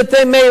 and that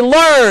they may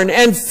learn,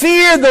 and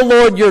fear the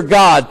Lord your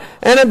God,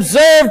 and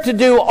observe to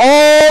do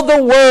all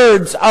the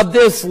words of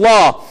this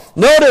law.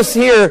 Notice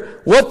here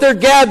what they're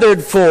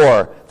gathered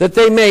for, that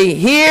they may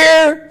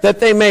hear, that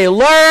they may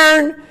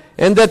learn,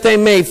 and that they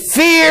may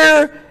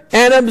fear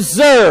and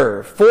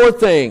observe. 4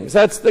 things.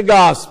 That's the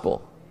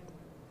gospel.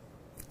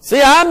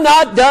 See, I'm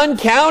not done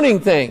counting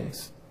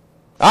things.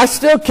 I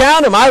still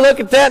count them. I look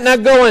at that and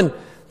I'm going,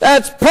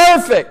 that's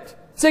perfect.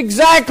 It's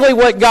exactly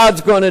what God's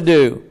going to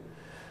do.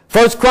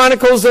 1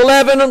 Chronicles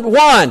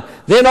 11:1.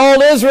 Then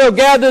all Israel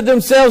gathered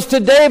themselves to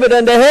David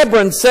unto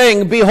Hebron,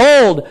 saying,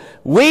 Behold,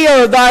 we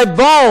are thy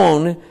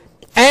bone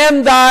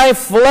and thy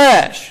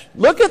flesh.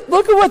 Look at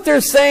what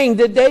they're saying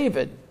to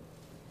David.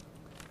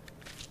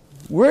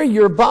 We're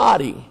your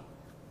body.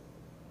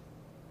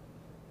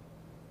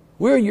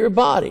 We're your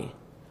body.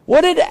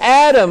 What did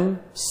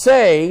Adam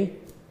say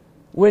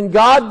when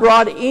God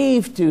brought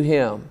Eve to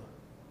him?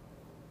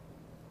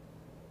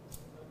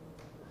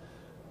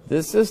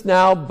 This is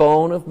now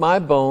bone of my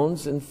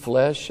bones and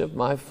flesh of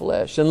my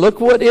flesh. And look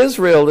what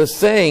Israel is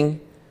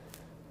saying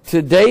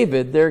to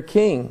David, their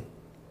king.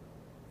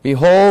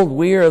 Behold,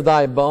 we are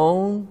thy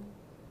bone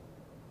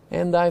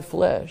and thy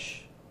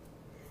flesh.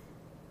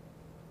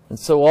 And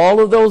so all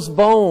of those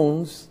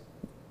bones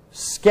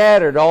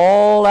scattered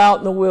all out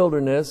in the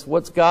wilderness,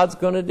 what's God's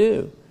going to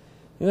do?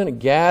 He's going to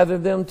gather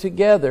them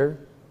together,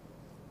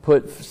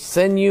 put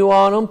sinew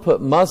on them,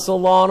 put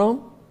muscle on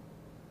them,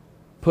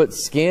 put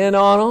skin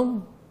on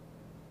them,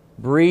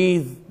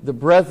 breathe the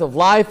breath of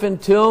life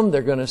into them.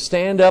 They're going to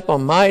stand up a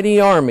mighty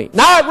army.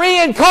 Not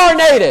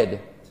reincarnated.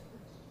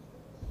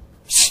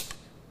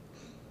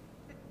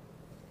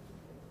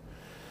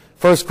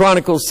 1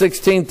 Chronicles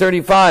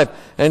 16:35.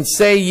 And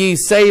say ye,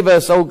 Save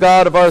us, O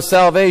God of our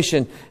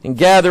salvation, and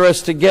gather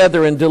us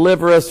together and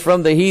deliver us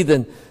from the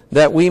heathen,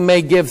 that we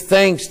may give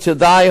thanks to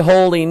thy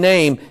holy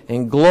name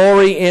and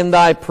glory in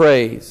thy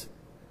praise.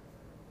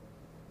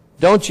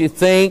 Don't you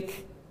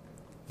think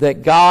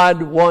that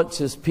God wants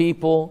his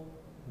people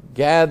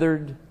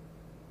gathered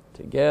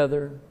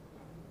together?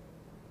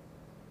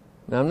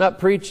 Now, I'm not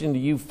preaching to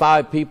you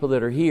 5 people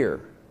that are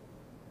here.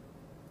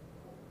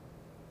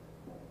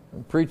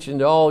 I'm preaching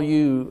to all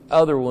you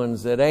other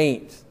ones that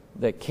ain't,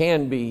 that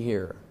can be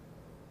here.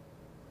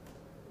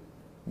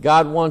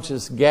 God wants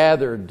us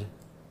gathered,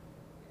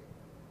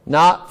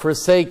 not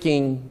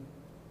forsaking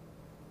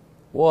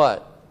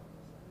what?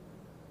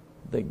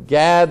 The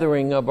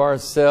gathering of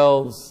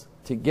ourselves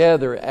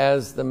together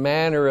as the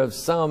manner of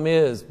some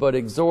is, but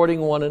exhorting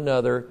one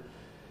another,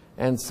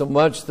 and so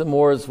much the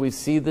more as we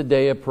see the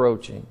day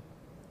approaching.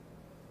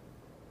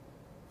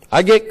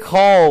 I get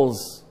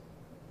calls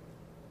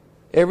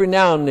every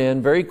now and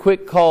then, very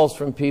quick calls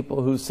from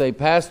people who say,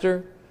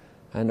 Pastor,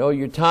 I know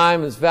your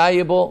time is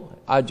valuable.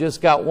 I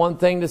just got one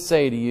thing to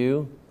say to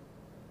you.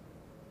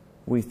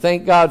 We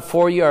thank God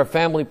for you. Our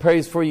family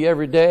prays for you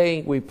every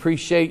day. We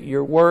appreciate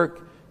your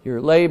work,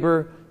 your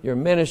labor, your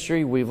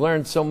ministry. We've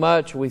learned so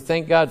much. We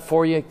thank God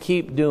for you.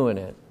 Keep doing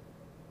it.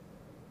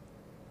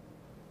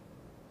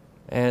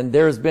 And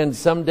there's been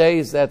some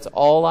days that's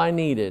all I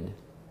needed.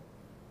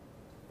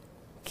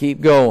 Keep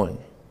going.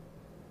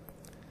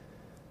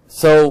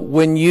 So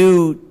when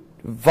you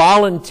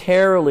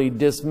voluntarily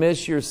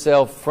dismiss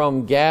yourself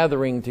from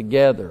gathering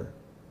together,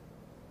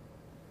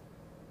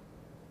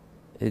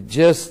 it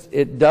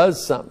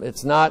does something.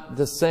 It's not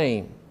the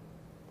same.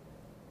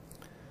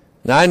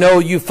 Now I know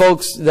you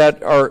folks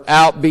that are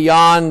out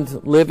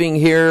beyond living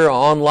here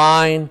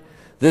online,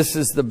 this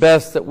is the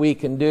best that we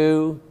can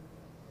do.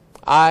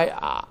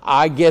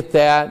 I get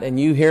that, and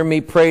you hear me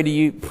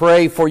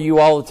pray for you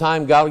all the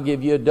time. God will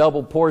give you a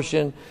double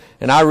portion,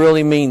 and I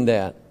really mean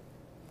that.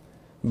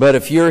 But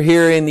if you're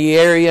here in the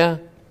area,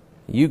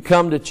 you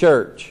come to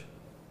church.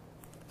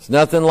 It's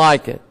nothing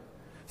like it.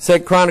 2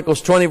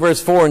 Chronicles 20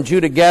 verse 4, And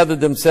Judah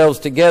gathered themselves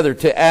together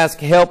to ask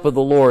help of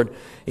the Lord.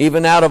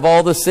 Even out of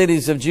all the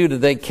cities of Judah,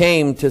 they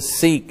came to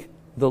seek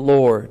the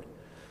Lord.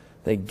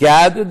 They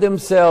gathered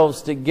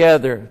themselves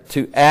together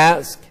to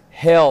ask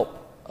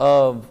help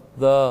of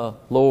the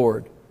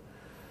Lord.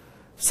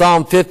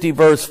 Psalm 50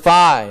 verse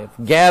 5,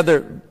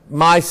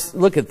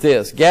 look at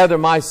this, gather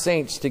my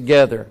saints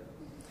together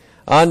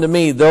unto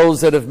me,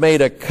 those that have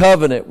made a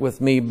covenant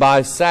with me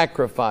by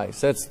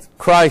sacrifice. That's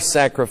Christ's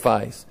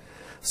sacrifice.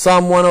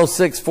 Psalm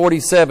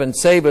 106:47,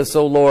 Save us,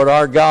 O Lord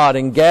our God,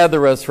 and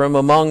gather us from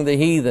among the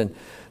heathen,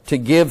 to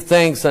give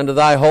thanks unto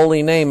thy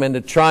holy name and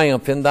to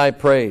triumph in thy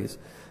praise.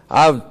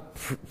 I'm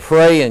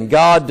praying,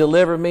 God,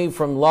 deliver me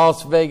from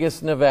Las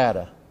Vegas,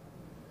 Nevada.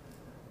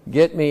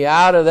 Get me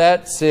out of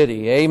that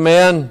city.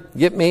 Amen.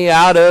 Get me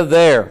out of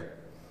there.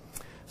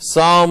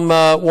 Psalm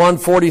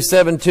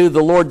 147:2,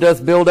 The Lord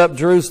doth build up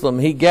Jerusalem.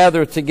 He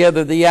gathereth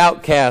together the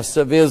outcasts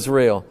of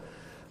Israel.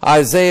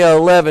 Isaiah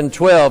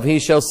 11:12, He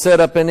shall set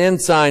up an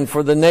ensign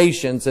for the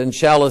nations and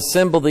shall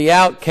assemble the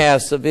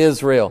outcasts of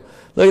Israel.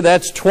 Look,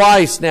 that's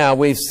twice now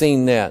we've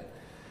seen that.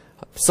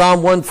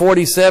 Psalm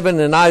 147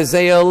 and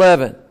Isaiah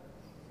 11.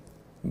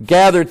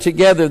 Gather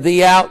together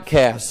the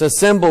outcasts,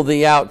 assemble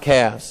the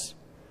outcasts,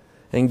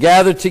 and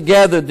gather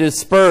together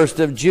dispersed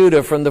of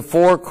Judah from the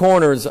 4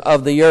 corners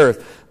of the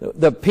earth.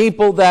 The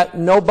people that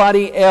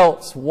nobody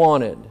else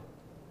wanted,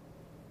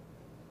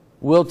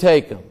 we'll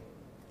take them.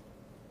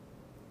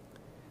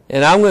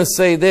 And I'm going to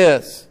say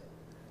this.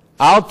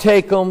 I'll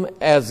take them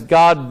as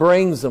God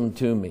brings them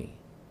to me.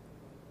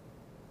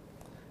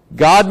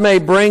 God may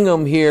bring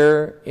them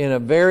here in a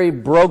very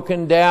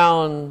broken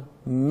down,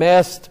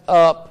 messed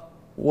up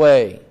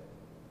way.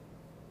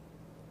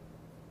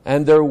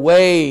 And their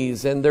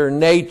ways and their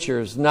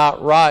nature's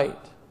not right.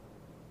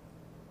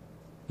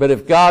 But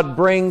if God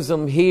brings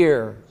them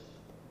here,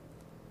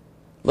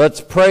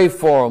 let's pray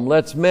for them.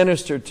 Let's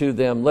minister to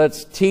them.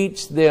 Let's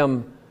teach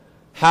them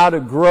how to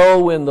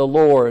grow in the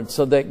Lord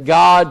so that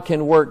God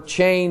can work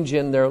change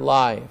in their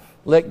life.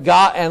 Let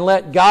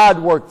God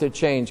work the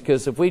change,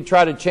 because if we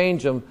try to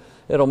change them,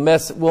 we'll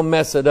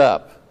mess it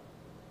up.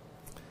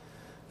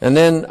 And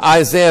then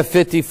Isaiah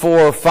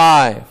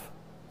 54:5.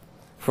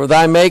 For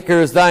thy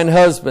Maker is thine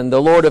husband,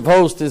 the Lord of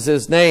hosts is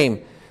his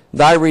name,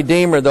 thy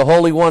Redeemer, the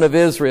Holy One of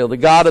Israel, the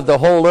God of the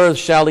whole earth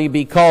shall he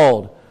be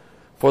called.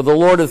 For the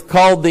Lord hath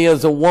called thee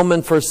as a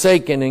woman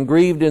forsaken and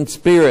grieved in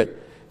spirit,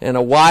 and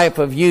a wife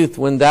of youth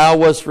when thou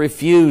wast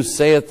refused,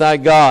 saith thy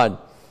God.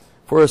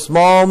 For a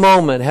small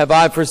moment have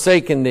I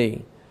forsaken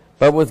thee,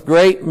 but with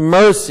great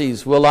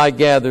mercies will I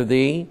gather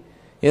thee.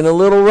 In a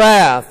little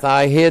wrath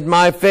I hid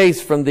my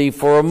face from thee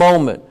for a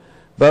moment,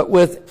 but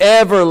with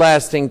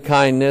everlasting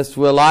kindness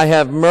will I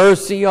have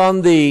mercy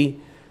on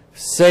thee,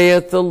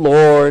 saith the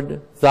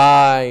Lord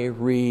thy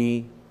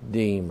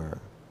Redeemer.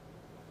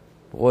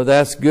 Boy,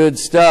 that's good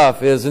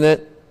stuff, isn't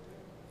it?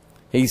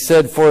 He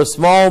said, for a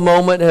small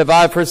moment have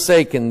I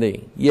forsaken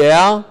thee.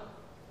 Yeah,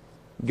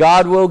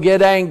 God will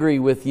get angry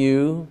with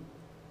you,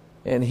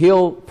 and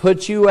he'll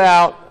put you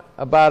out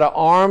about an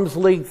arm's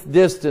length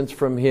distance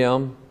from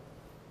him,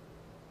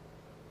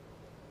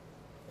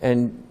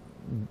 and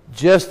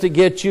just to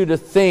get you to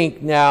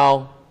think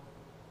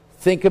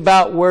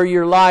about where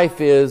your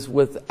life is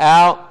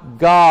without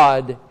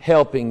God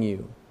helping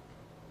you.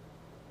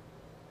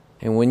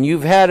 And when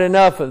you've had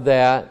enough of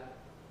that,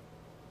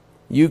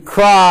 you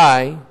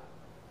cry,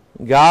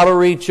 God will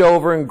reach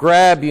over and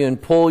grab you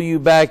and pull you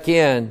back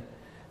in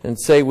and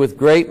say, with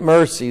great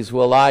mercies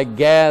will I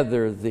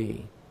gather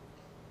thee.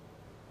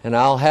 And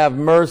I'll have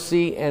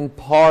mercy and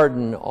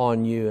pardon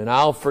on you, and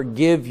I'll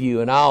forgive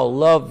you, and I'll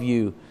love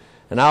you,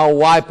 and I'll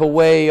wipe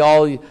away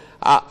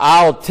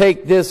I'll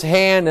take this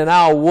hand and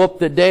I'll whoop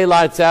the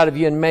daylights out of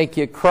you and make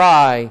you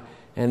cry.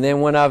 And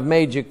then when I've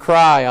made you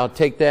cry, I'll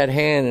take that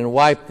hand and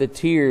wipe the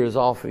tears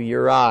off of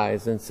your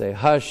eyes and say,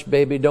 hush,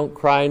 baby, don't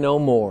cry no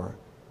more.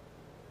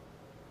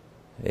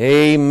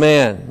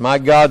 Amen. My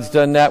God's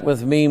done that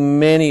with me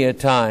many a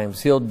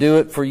times. He'll do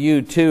it for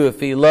you too if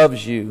He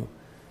loves you.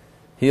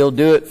 He'll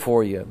do it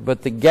for you.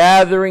 But the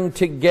gathering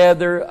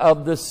together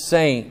of the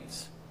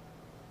saints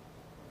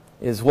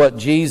is what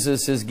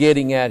Jesus is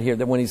getting at here.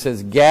 That when He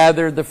says,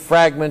 gather the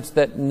fragments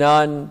that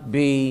none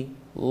be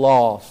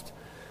lost.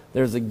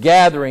 There's a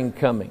gathering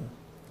coming.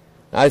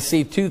 I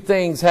see two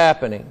things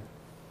happening.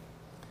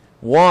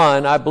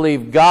 One, I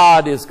believe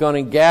God is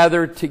going to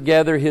gather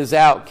together His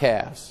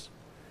outcasts.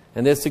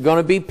 And this is going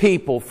to be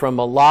people from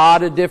a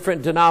lot of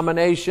different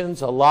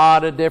denominations, a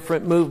lot of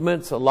different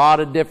movements, a lot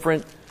of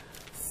different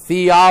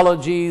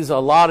theologies, a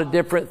lot of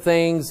different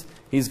things.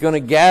 He's going to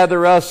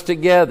gather us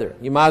together.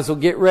 You might as well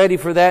get ready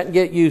for that and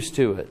get used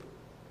to it.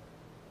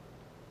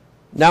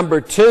 Number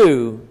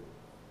two,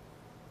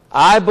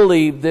 I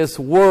believe this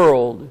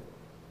world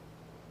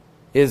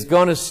is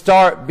going to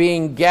start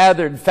being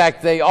gathered. In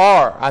fact, they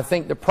are. I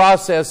think the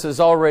process has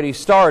already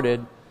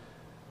started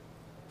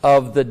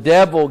of the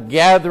devil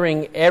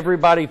gathering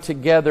everybody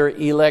together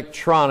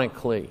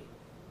electronically.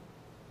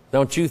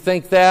 Don't you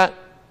think that?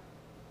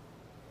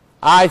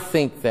 I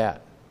think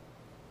that.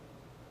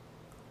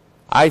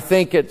 I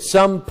think at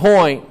some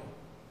point,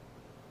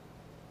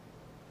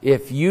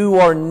 if you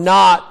are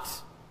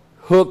not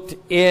hooked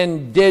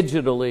in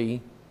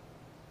digitally,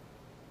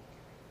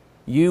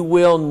 you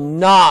will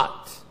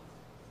not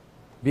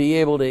be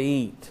able to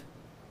eat.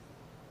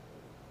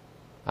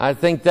 I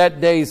think that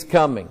day's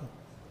coming.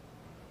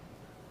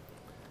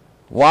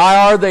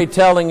 Why are they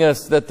telling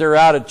us that they're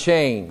out of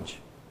change?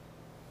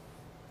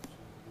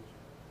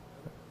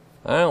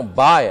 I don't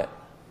buy it.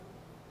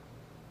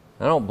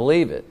 I don't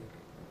believe it.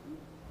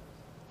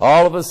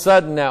 All of a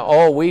sudden now,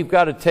 oh, we've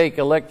got to take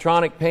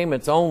electronic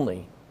payments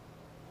only.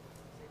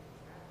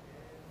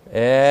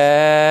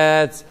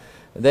 They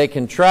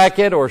can track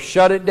it or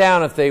shut it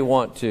down if they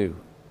want to.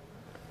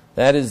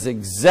 That is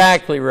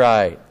exactly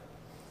right.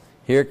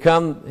 Here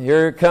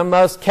come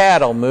us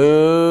cattle,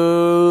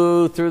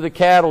 moo through the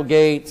cattle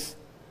gates,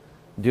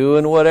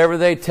 doing whatever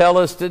they tell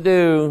us to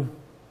do.